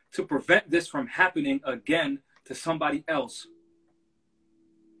 train to prevent this from happening again to somebody else.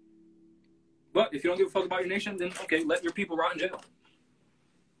 But if you don't give a fuck about your nation, then okay, let your people rot in jail.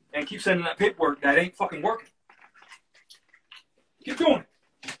 And keep sending that paperwork that ain't fucking working. Keep doing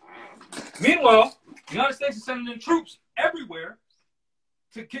it. Meanwhile, the United States is sending in troops everywhere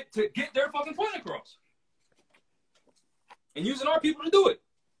to get their fucking point across. And using our people to do it.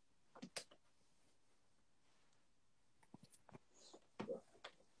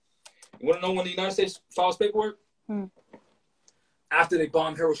 You want to know when the United States files paperwork? After they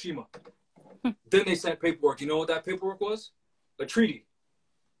bombed Hiroshima. Then they sent paperwork. You know what that paperwork was? A treaty.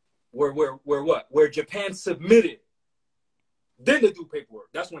 Where what? Where Japan submitted. Then they do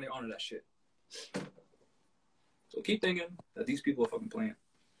paperwork. That's when they honor that shit. So keep thinking that these people are fucking playing.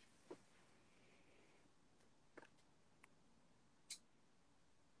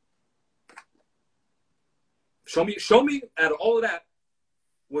 Show me out of all of that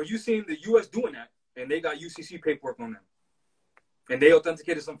where you seen the U.S. doing that and they got UCC paperwork on them. And they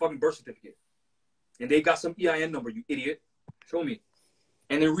authenticated some fucking birth certificate. And they got some EIN number, you idiot. Show me.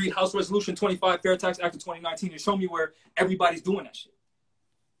 And then read House Resolution 25, Fair Tax Act of 2019, and show me where everybody's doing that shit.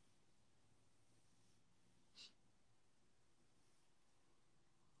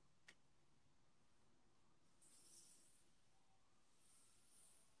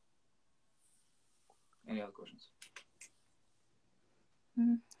 Any other questions?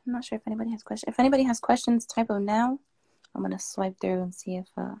 I'm not sure if anybody has questions. If anybody has questions, type them now. I'm going to swipe through and see if...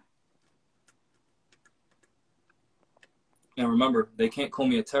 And remember, they can't call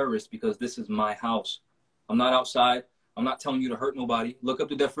me a terrorist because this is my house. I'm not outside. I'm not telling you to hurt nobody. Look up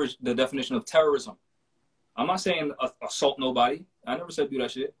the definition of terrorism. I'm not saying assault nobody. I never said do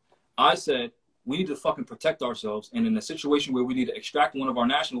that shit. I said we need to fucking protect ourselves, and in a situation where we need to extract one of our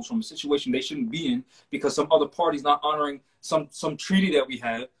nationals from a situation they shouldn't be in because some other party's not honoring some treaty that we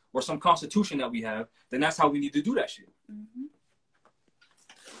have or some constitution that we have, then that's how we need to do that shit. Mm-hmm.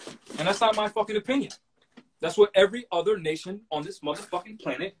 And that's not my fucking opinion. That's what every other nation on this motherfucking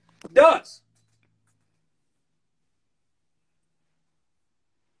planet does.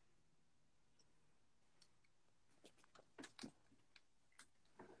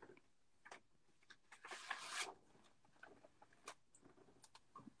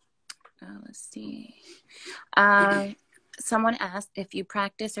 Let's see. Someone asked if you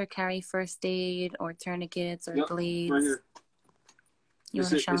practice or carry first aid or tourniquets or bleeds. Right here.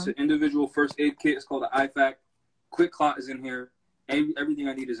 It's an individual first aid kit. It's called an IFAC. Quick Clot is in here. Everything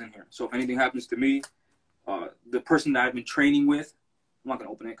I need is in here. So if anything happens to me, the person that I've been training with, I'm not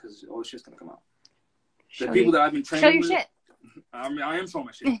gonna open it because all this shit's gonna come out. The people that I've been training with. Show your shit. I mean, I am showing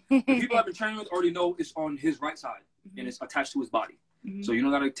my shit. The people I've been training with already know it's on his right side and it's attached to his body. Mm-hmm. So you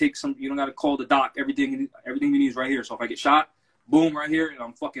don't gotta call the doc. Everything we need is right here. So if I get shot, boom, right here, and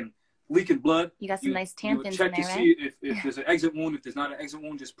I'm fucking leaking blood. You got some nice tampons check in there, to see if there's an exit wound. If there's not an exit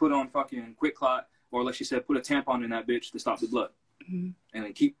wound, just put on fucking Quick Clot, or like she said, put a tampon in that bitch to stop the blood, and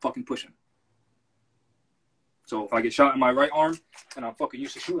then keep fucking pushing. So if I get shot in my right arm and I'm fucking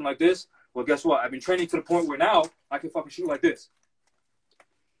used to shooting like this, well, guess what? I've been training to the point where now I can fucking shoot like this.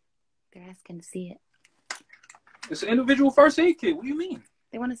 They're asking to see it. It's an individual first aid kit. What do you mean?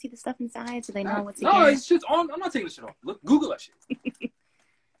 They want to see the stuff inside so they know what's in it. No, it's just on. I'm not taking this shit off. Look, Google that shit.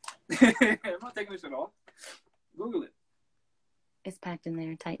 I'm not taking this shit off. Google it. It's packed in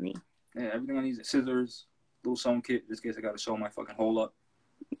there tightly. Yeah, everything I need is scissors, little sewing kit, just in case I got to sew my fucking hole up.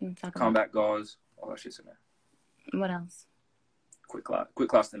 Combat gauze, all that shit's in there. What else? Quick Clot. Quick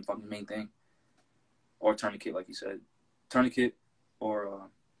Clot's the fucking main thing. Or tourniquet, like you said. Tourniquet, or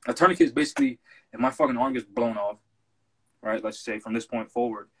a tourniquet is basically if my fucking arm gets blown off, right? Let's say from this point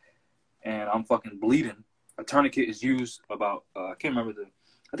forward, and I'm fucking bleeding. A tourniquet is used about I can't remember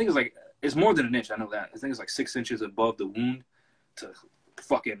I think it's more than an inch. I know that. I think it's like 6 inches above the wound to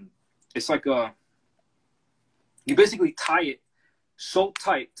fucking. It's like you basically tie it so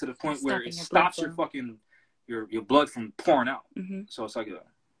tight to the point where it stops your fucking your blood from pouring out. Mm-hmm. So it's like I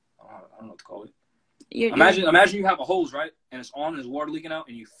don't know what to call it. Imagine you have a hose, right, and it's on and there's water leaking out,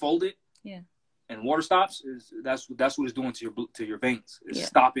 and you fold it. Yeah. And water stops. That's what it's doing to your veins. It's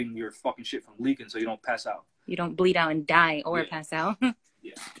stopping your fucking shit from leaking, so you don't pass out. You don't bleed out and die or pass out.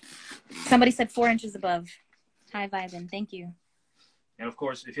 Yeah. Somebody said 4 inches above. High vibing. Thank you. And of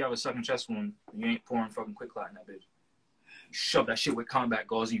course, if you have a second chest wound, you ain't pouring fucking Quick Clot in that bitch. You shove that shit with combat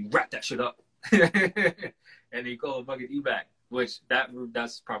gauze, you wrap that shit up, and then you call a fucking evac. Which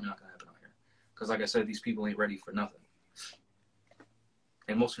that's probably not gonna happen out here, because like I said, these people ain't ready for nothing.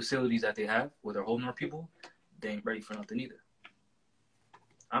 And most facilities that they have where they're holding our people, they ain't ready for nothing either.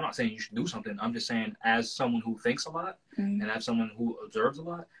 I'm not saying you should do something. I'm just saying, as someone who thinks a lot and as someone who observes a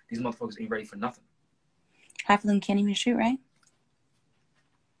lot, these motherfuckers ain't ready for nothing. Half of them can't even shoot, right?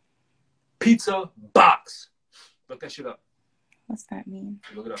 Pizza box. Look that shit up. What's that mean?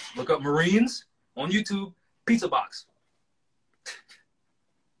 Look it up. Look up Marines on YouTube. Pizza box.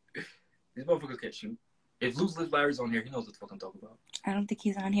 These motherfuckers can't shoot. If Luz Lives Larry's on here, he knows what the fuck I'm talking about. I don't think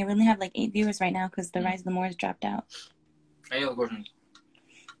he's on here. We only have like 8 viewers right now because the Rise of the Moors dropped out. Any other questions?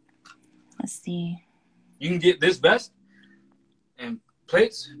 Let's see. You can get this vest and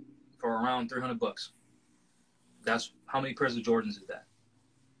plates for around $300. That's how many pairs of Jordans is that?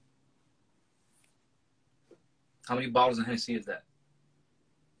 How many bottles of Hennessy is that?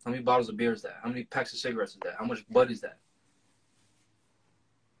 How many bottles of beer is that? How many packs of cigarettes is that? How much bud is that?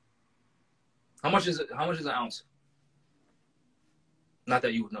 How much is it? How much is an ounce? Not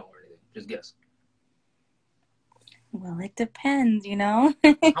that you would know or anything. Just guess. Well, it depends, you know.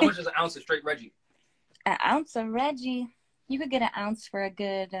 How much is an ounce of straight Reggie? An ounce of Reggie? You could get an ounce for a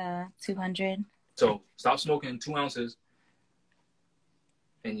good 200. So stop smoking 2 ounces,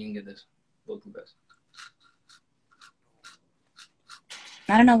 and you can get this bulletproof vest.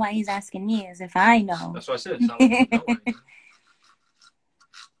 I don't know why he's asking me, as if I know. That's what I said. It's not like you know anything.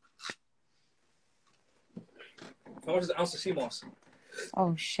 How much is an ounce of sea moss?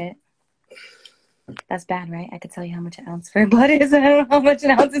 Oh, shit. That's bad, right? I could tell you how much an ounce for blood is. I don't know how much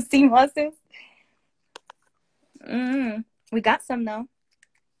an ounce of sea moss is. We got some, though.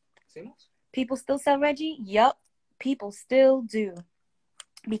 Sea moss? People still sell Reggie? Yup. People still do.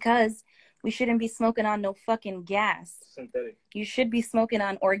 Because we shouldn't be smoking on no fucking gas. Synthetic. You should be smoking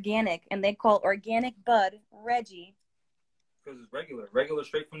on organic. And they call organic bud Reggie. Because it's regular. Regular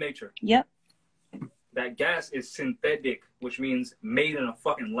straight from nature. Yep. that gas is synthetic, which means made in a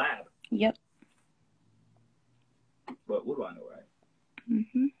fucking lab. Yep. But what do I know, right?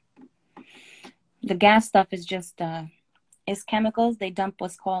 Mm-hmm. The gas stuff is just it's chemicals. They dump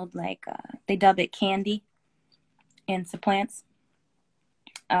what's called like they dub it candy into plants.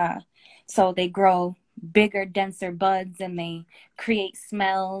 So they grow bigger, denser buds, and they create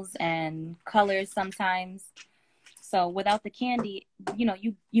smells and colors sometimes. So without the candy, you know,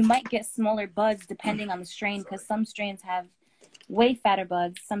 you might get smaller buds depending on the strain, because some strains have way fatter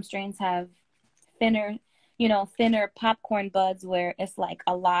buds. Some strains have thinner popcorn buds where it's like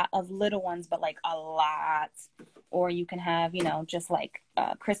a lot of little ones, but like a lot. Or you can have, you know, just like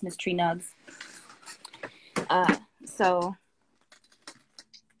Christmas tree nugs. So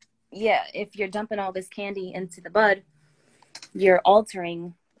yeah, if you're dumping all this candy into the bud, you're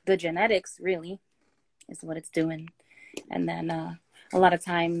altering the genetics, really, is what it's doing. And then a lot of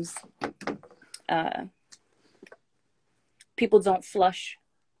times people don't flush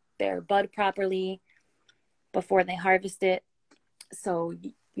their bud properly before they harvest it. So,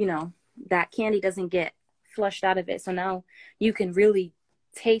 you know, that candy doesn't get flushed out of it. So now you can really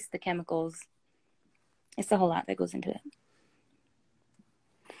taste the chemicals. It's a whole lot that goes into it.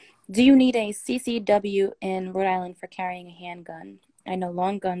 Do you need a CCW in Rhode Island for carrying a handgun? I know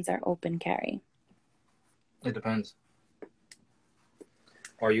long guns are open carry. It depends.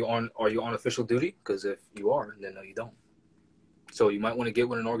 Are you on official duty? Because if you are, then no, you don't. So you might want to get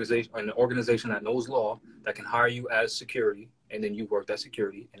with an organization that knows law, that can hire you as security, and then you work that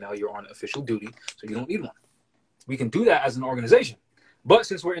security, and now you're on official duty, so you don't need one. We can do that as an organization, but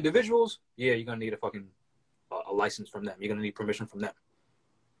since we're individuals, yeah, you're gonna need a license from them. You're gonna need permission from them.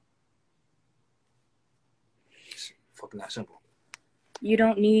 It's fucking that simple. You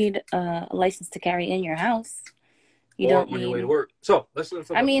don't need a license to carry in your house. You or don't on need... your way to work. So let's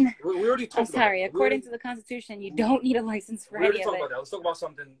I mean, we already talked I'm sorry. about According to the Constitution, you don't need a license for any of it. We already talked about that. Let's talk about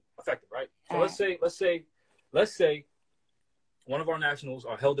something effective, right? So right. let's say one of our nationals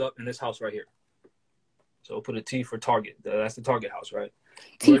are held up in this house right here. So we'll put a T for Target. That's the Target house, right?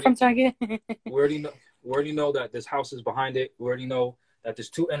 T from Target. we already know that this house is behind it. We already know that there's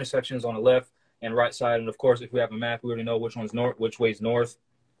two intersections on the left and right side, and of course, if we have a map, we already know which one's north, which way's north.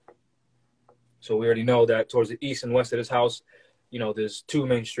 So we already know that towards the east and west of this house, you know, there's two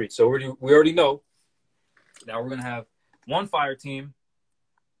main streets. So we already know. Now we're gonna have one fire team,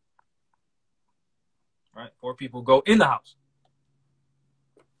 right? 4 people go in the house,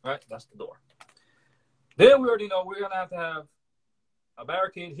 right? That's the door. Then we already know we're gonna have to have a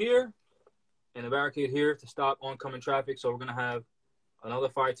barricade here and a barricade here to stop oncoming traffic. So we're gonna have another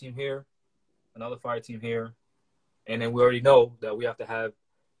fire team here, another fire team here, and then we already know that we have to have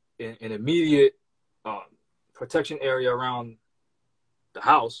an immediate protection area around the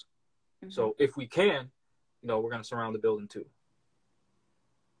house. Mm-hmm. So if we can, you know, we're gonna surround the building too.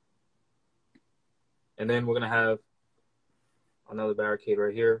 And then we're gonna have another barricade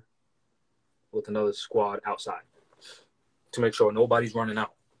right here with another squad outside to make sure nobody's running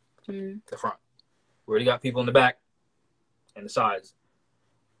out the front. We already got people in the back and the sides.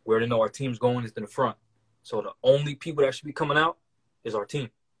 We already know our team's going into the front. So the only people that should be coming out is our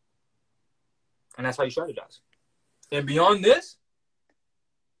team. And that's how you strategize. And beyond this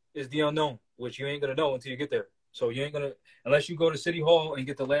is the unknown, which you ain't going to know until you get there. So you ain't going to, unless you go to City Hall and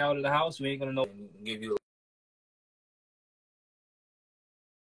get the layout of the house, you ain't going to know and give you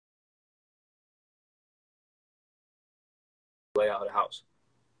the layout of the house.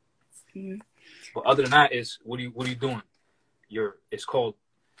 Mm-hmm. But other than that is, what are you doing? You're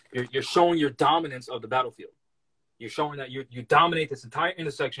showing your dominance of the battlefield. You're showing that you dominate this entire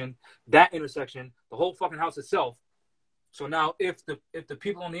intersection, that intersection, the whole fucking house itself. So now if the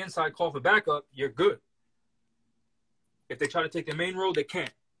people on the inside call for backup, you're good. If they try to take the main road, they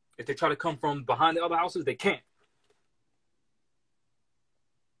can't. If they try to come from behind the other houses, they can't.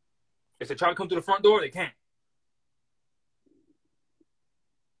 If they try to come through the front door, they can't.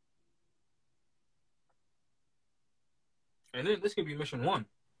 And then this could be mission 1.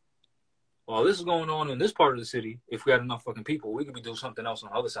 While this is going on in this part of the city, if we had enough fucking people, we could be doing something else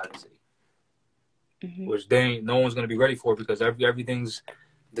on the other side of the city. Mm-hmm. Which no one's going to be ready for, because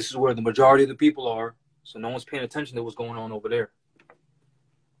this is where the majority of the people are, so no one's paying attention to what's going on over there.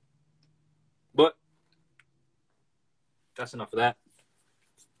 But that's enough of that.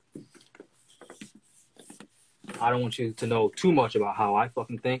 I don't want you to know too much about how I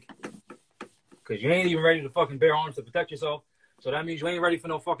fucking think, because you ain't even ready to fucking bear arms to protect yourself. So that means you ain't ready for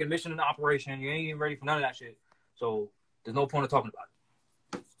no fucking mission and operation. You ain't even ready for none of that shit. So there's no point of talking about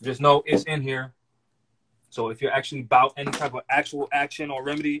it. Just know it's in here. So if you're actually about any type of actual action or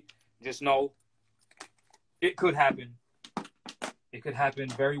remedy, just know it could happen. It could happen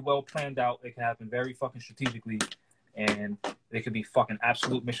very well planned out. It could happen very fucking strategically. And it could be fucking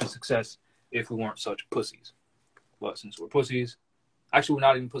absolute mission success if we weren't such pussies. But since we're pussies, actually we're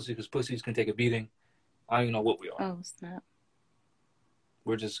not even pussies because pussies can take a beating. I don't even know what we are. Oh, snap.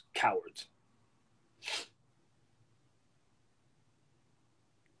 We're just cowards.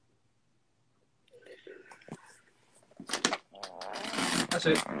 That's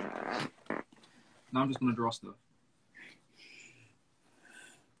it. Now I'm just going to draw stuff.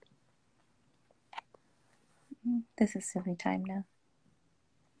 This is silly time now.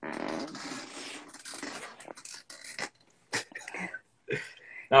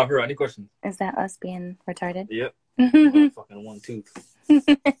 Now, for any questions? Is that us being retarded? Yep. Fucking one tooth.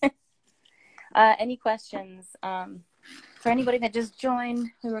 Any questions? For anybody that just joined,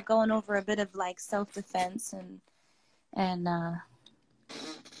 we were going over a bit of like self-defense and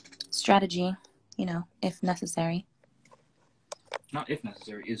strategy, you know, if necessary. Not if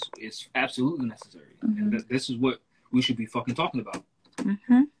necessary, it's absolutely necessary. Mm-hmm. And this is what we should be fucking talking about.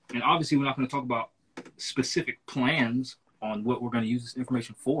 Mm-hmm. And obviously, we're not going to talk about specific plans on what we're going to use this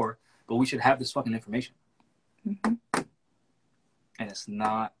information for, but we should have this fucking information. Mm-hmm. And it's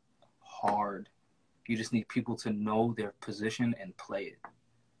not hard. You just need people to know their position and play it.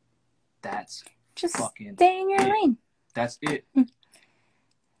 That's just fucking stay in your lane. That's it.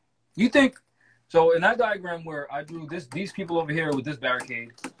 You think so? In that diagram where I drew these people over here with this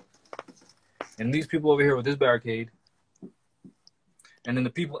barricade, and these people over here with this barricade, and then the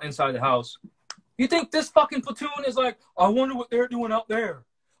people inside the house. You think this fucking platoon is like, I wonder what they're doing out there.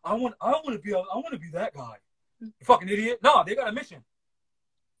 I want to be that guy. You fucking idiot. No, they got a mission.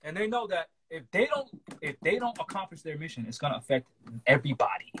 And they know that if they don't accomplish their mission, it's gonna affect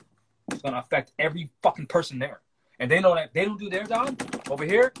everybody. It's gonna affect every fucking person there. And they know that if they don't do their job over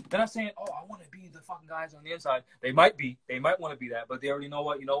here, they're not saying, oh, I want to be the fucking guys on the inside. They might want to be that, but they already know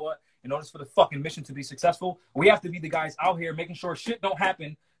what, you know what? In order for the fucking mission to be successful, we have to be the guys out here making sure shit don't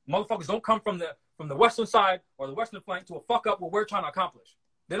happen. Motherfuckers don't come from the western side or the western flank to a fuck up what we're trying to accomplish.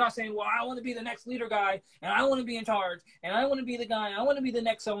 They're not saying, well, I want to be the next leader guy, and I want to be in charge, and I want to be the guy, I want to be the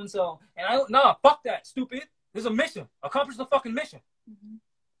next so-and-so. And nah, fuck that, stupid. There's a mission. Accomplish the fucking mission. Mm-hmm.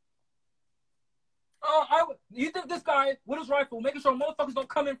 You think this guy with his rifle, making sure motherfuckers don't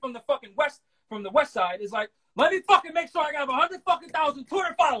come in from the fucking west side, is like, let me fucking make sure I got 100,000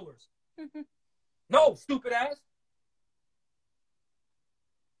 Twitter followers. Mm-hmm. No, stupid ass.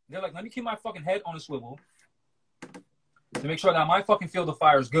 They're like, let me keep my fucking head on a swivel to make sure that my fucking field of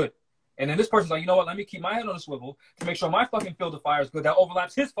fire is good. And then this person's like, you know what? Let me keep my head on a swivel to make sure my fucking field of fire is good. That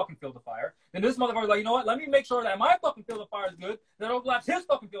overlaps his fucking field of fire. Then this motherfucker's like, you know what? Let me make sure that my fucking field of fire is good. That overlaps his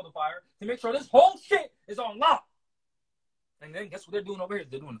fucking field of fire to make sure this whole shit is on lock. And then guess what they're doing over here?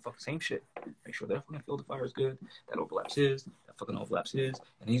 They're doing the fucking same shit. Make sure their fucking field of fire is good. That overlaps his. That fucking overlaps his.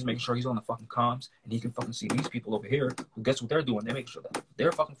 And he's making sure he's on the fucking comms. And he can fucking see these people over here who guess what they're doing? They're making sure that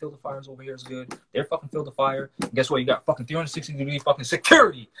their fucking field of fire is over here is good. Their fucking field of fire. And guess what? You got fucking 360-degree fucking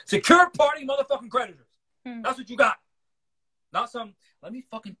security. Secure party motherfucking creditors. That's what you got. Not some, let me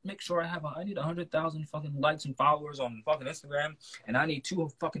fucking make sure I need 100,000 fucking likes and followers on fucking Instagram. And I need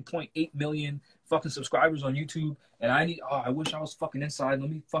 2.8 million fucking subscribers on YouTube. And I wish I was fucking inside. Let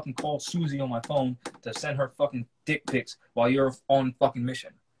me fucking call Susie on my phone to send her fucking dick pics while you're on fucking mission.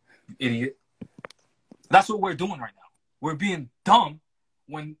 You idiot. That's what we're doing right now. We're being dumb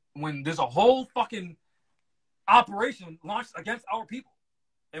when there's a whole fucking operation launched against our people.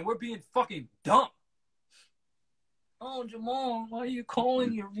 And we're being fucking dumb. Oh, Jamal, why are you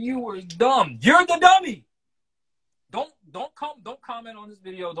calling your viewers dumb? You're the dummy. Don't comment on this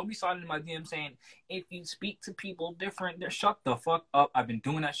video. Don't be sliding in my DM saying, if you speak to people different, shut the fuck up. I've been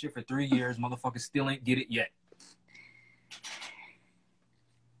doing that shit for 3 years. Motherfuckers still ain't get it yet.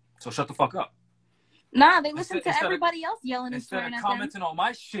 So shut the fuck up. Nah, they listen to everybody else yelling and swearing at them. Instead of commenting on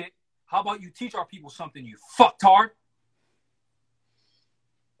my shit, how about you teach our people something, you fucktard?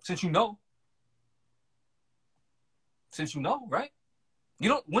 Since you know. Since you know, right? You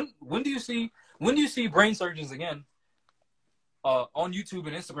know, when do you see brain surgeons again on YouTube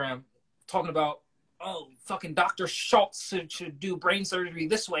and Instagram talking about, oh, fucking Dr. Schultz should do brain surgery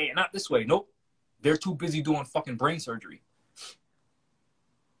this way and not this way? Nope. They're too busy doing fucking brain surgery.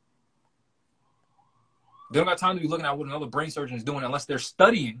 They don't got time to be looking at what another brain surgeon is doing unless they're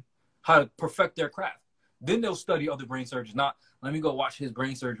studying how to perfect their craft. Then they'll study other brain surgeons. Not, let me go watch his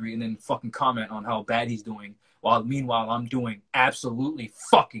brain surgery and then fucking comment on how bad he's doing, while meanwhile I'm doing absolutely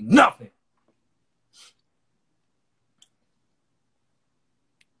fucking nothing.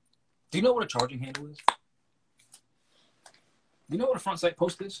 Do you know what a charging handle is? Do you know what a front sight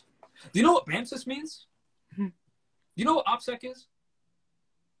post is? Do you know what BAMSIS means? You know what OPSEC is?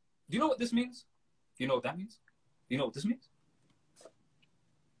 Do you know what this means? Do you know what that means? Do you know what this means?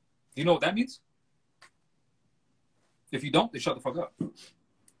 Do you know what that means? If you don't, then shut the fuck up. You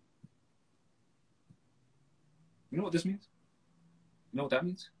know what this means? You know what that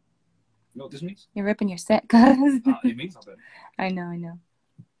means? You know what this means? You're ripping your set, cuz. It means something. I know.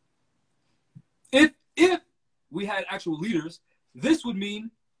 If we had actual leaders, this would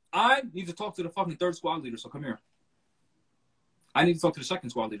mean I need to talk to the fucking third squad leader, so come here. I need to talk to the second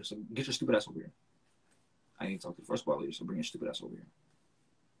squad leader, so get your stupid ass over here. I need to talk to the first squad leader, so bring your stupid ass over here.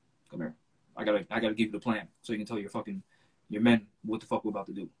 Come here. I gotta give you the plan, so you can tell your men what the fuck we're about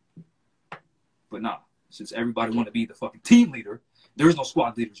to do. But nah, since everybody want to be the fucking team leader, there is no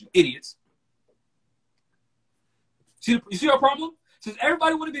squad leaders, you idiots. You see our problem? Since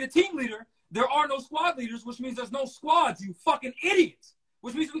everybody want to be the team leader, there are no squad leaders, which means there's no squads, you fucking idiots.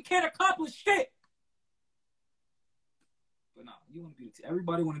 Which means we can't accomplish shit. But nah, you want to be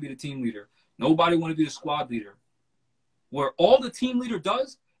everybody want to be the team leader. Nobody want to be the squad leader. Where all the team leader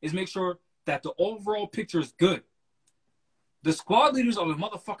does is make sure that the overall picture is good. The squad leaders are the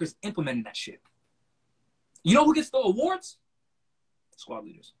motherfuckers implementing that shit. You know who gets the awards? Squad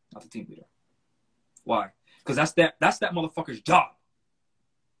leaders, not the team leader. Why? Because that's that motherfucker's job.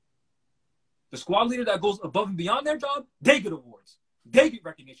 The squad leader that goes above and beyond their job, they get awards. They get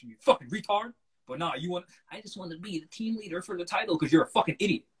recognition, you fucking retard. But nah, I just want to be the team leader for the title because you're a fucking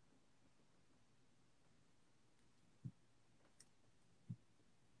idiot.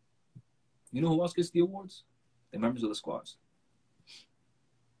 You know who else gets the awards? The members of the squads.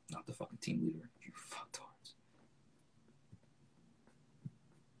 Not the fucking team leader. You fucktards.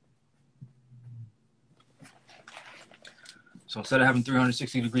 So instead of having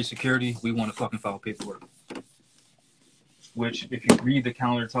 360-degree security, we want to fucking file paperwork. Which, if you read the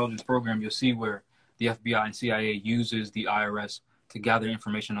counterintelligence program, you'll see where the FBI and CIA uses the IRS to gather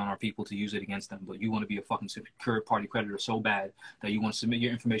information on our people to use it against them. But you want to be a fucking secure party creditor so bad that you want to submit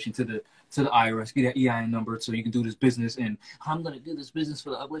your information to the IRS, get that EIN number so you can do this business. And I'm going to do this business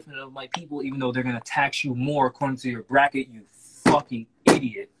for the upliftment of my people, even though they're going to tax you more according to your bracket, you fucking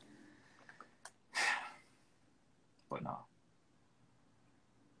idiot. But no.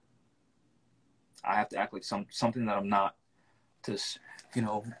 I have to act like something that I'm not.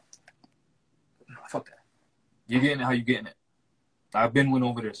 Fuck that. You're getting it how you're getting it. I've been went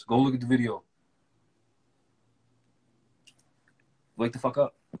over this. Go look at the video. Wake the fuck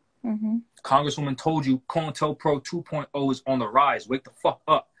up. Mm-hmm. Congresswoman told you COINTELPRO 2.0 is on the rise. Wake the fuck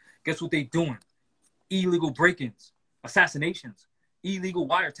up. Guess what they doing? Illegal break-ins, assassinations, illegal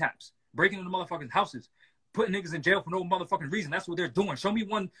wiretaps, breaking into motherfucking houses, putting niggas in jail for no motherfucking reason. That's what they're doing. Show me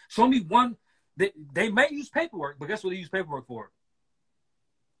one. They may use paperwork, but guess what they use paperwork for?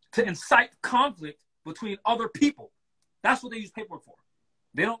 To incite conflict between other people. That's what they use paperwork for.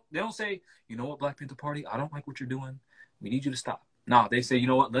 They don't say, you know what, Black Panther Party, I don't like what you're doing. We need you to stop. Nah, they say, you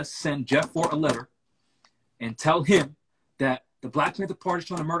know what, let's send Jeff Fort a letter and tell him that the Black Panther Party is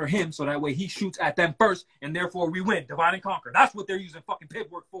trying to murder him so that way he shoots at them first and therefore we win, divide and conquer. That's what they're using fucking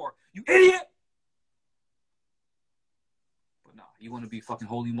paperwork for. You idiot! Nah, you want to be fucking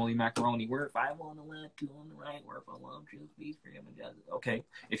holy moly macaroni. We're 5 on the left, 2 on the right. We're for love, truth, peace, freedom, and justice. Okay,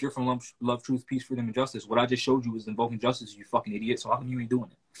 if you're from love, truth, peace, freedom, and justice, what I just showed you is invoking justice, you fucking idiot. So how come you ain't doing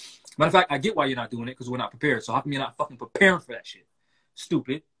it? Matter of fact, I get why you're not doing it because we're not prepared. So how come you're not fucking preparing for that shit?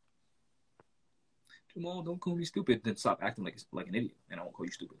 Stupid. Jamal, don't call me stupid. Then stop acting like an idiot, and I won't call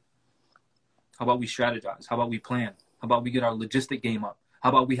you stupid. How about we strategize? How about we plan? How about we get our logistic game up? How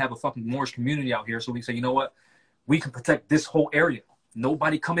about we have a fucking Moorish community out here so we say, you know what? We can protect this whole area.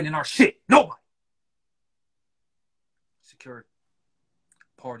 Nobody coming in our shit. Nobody. Secure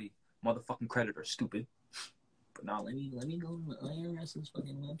party, motherfucking creditor, stupid. But now let me go to the IRS's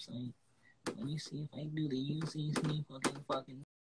fucking website. Let me see if I do the UCC fucking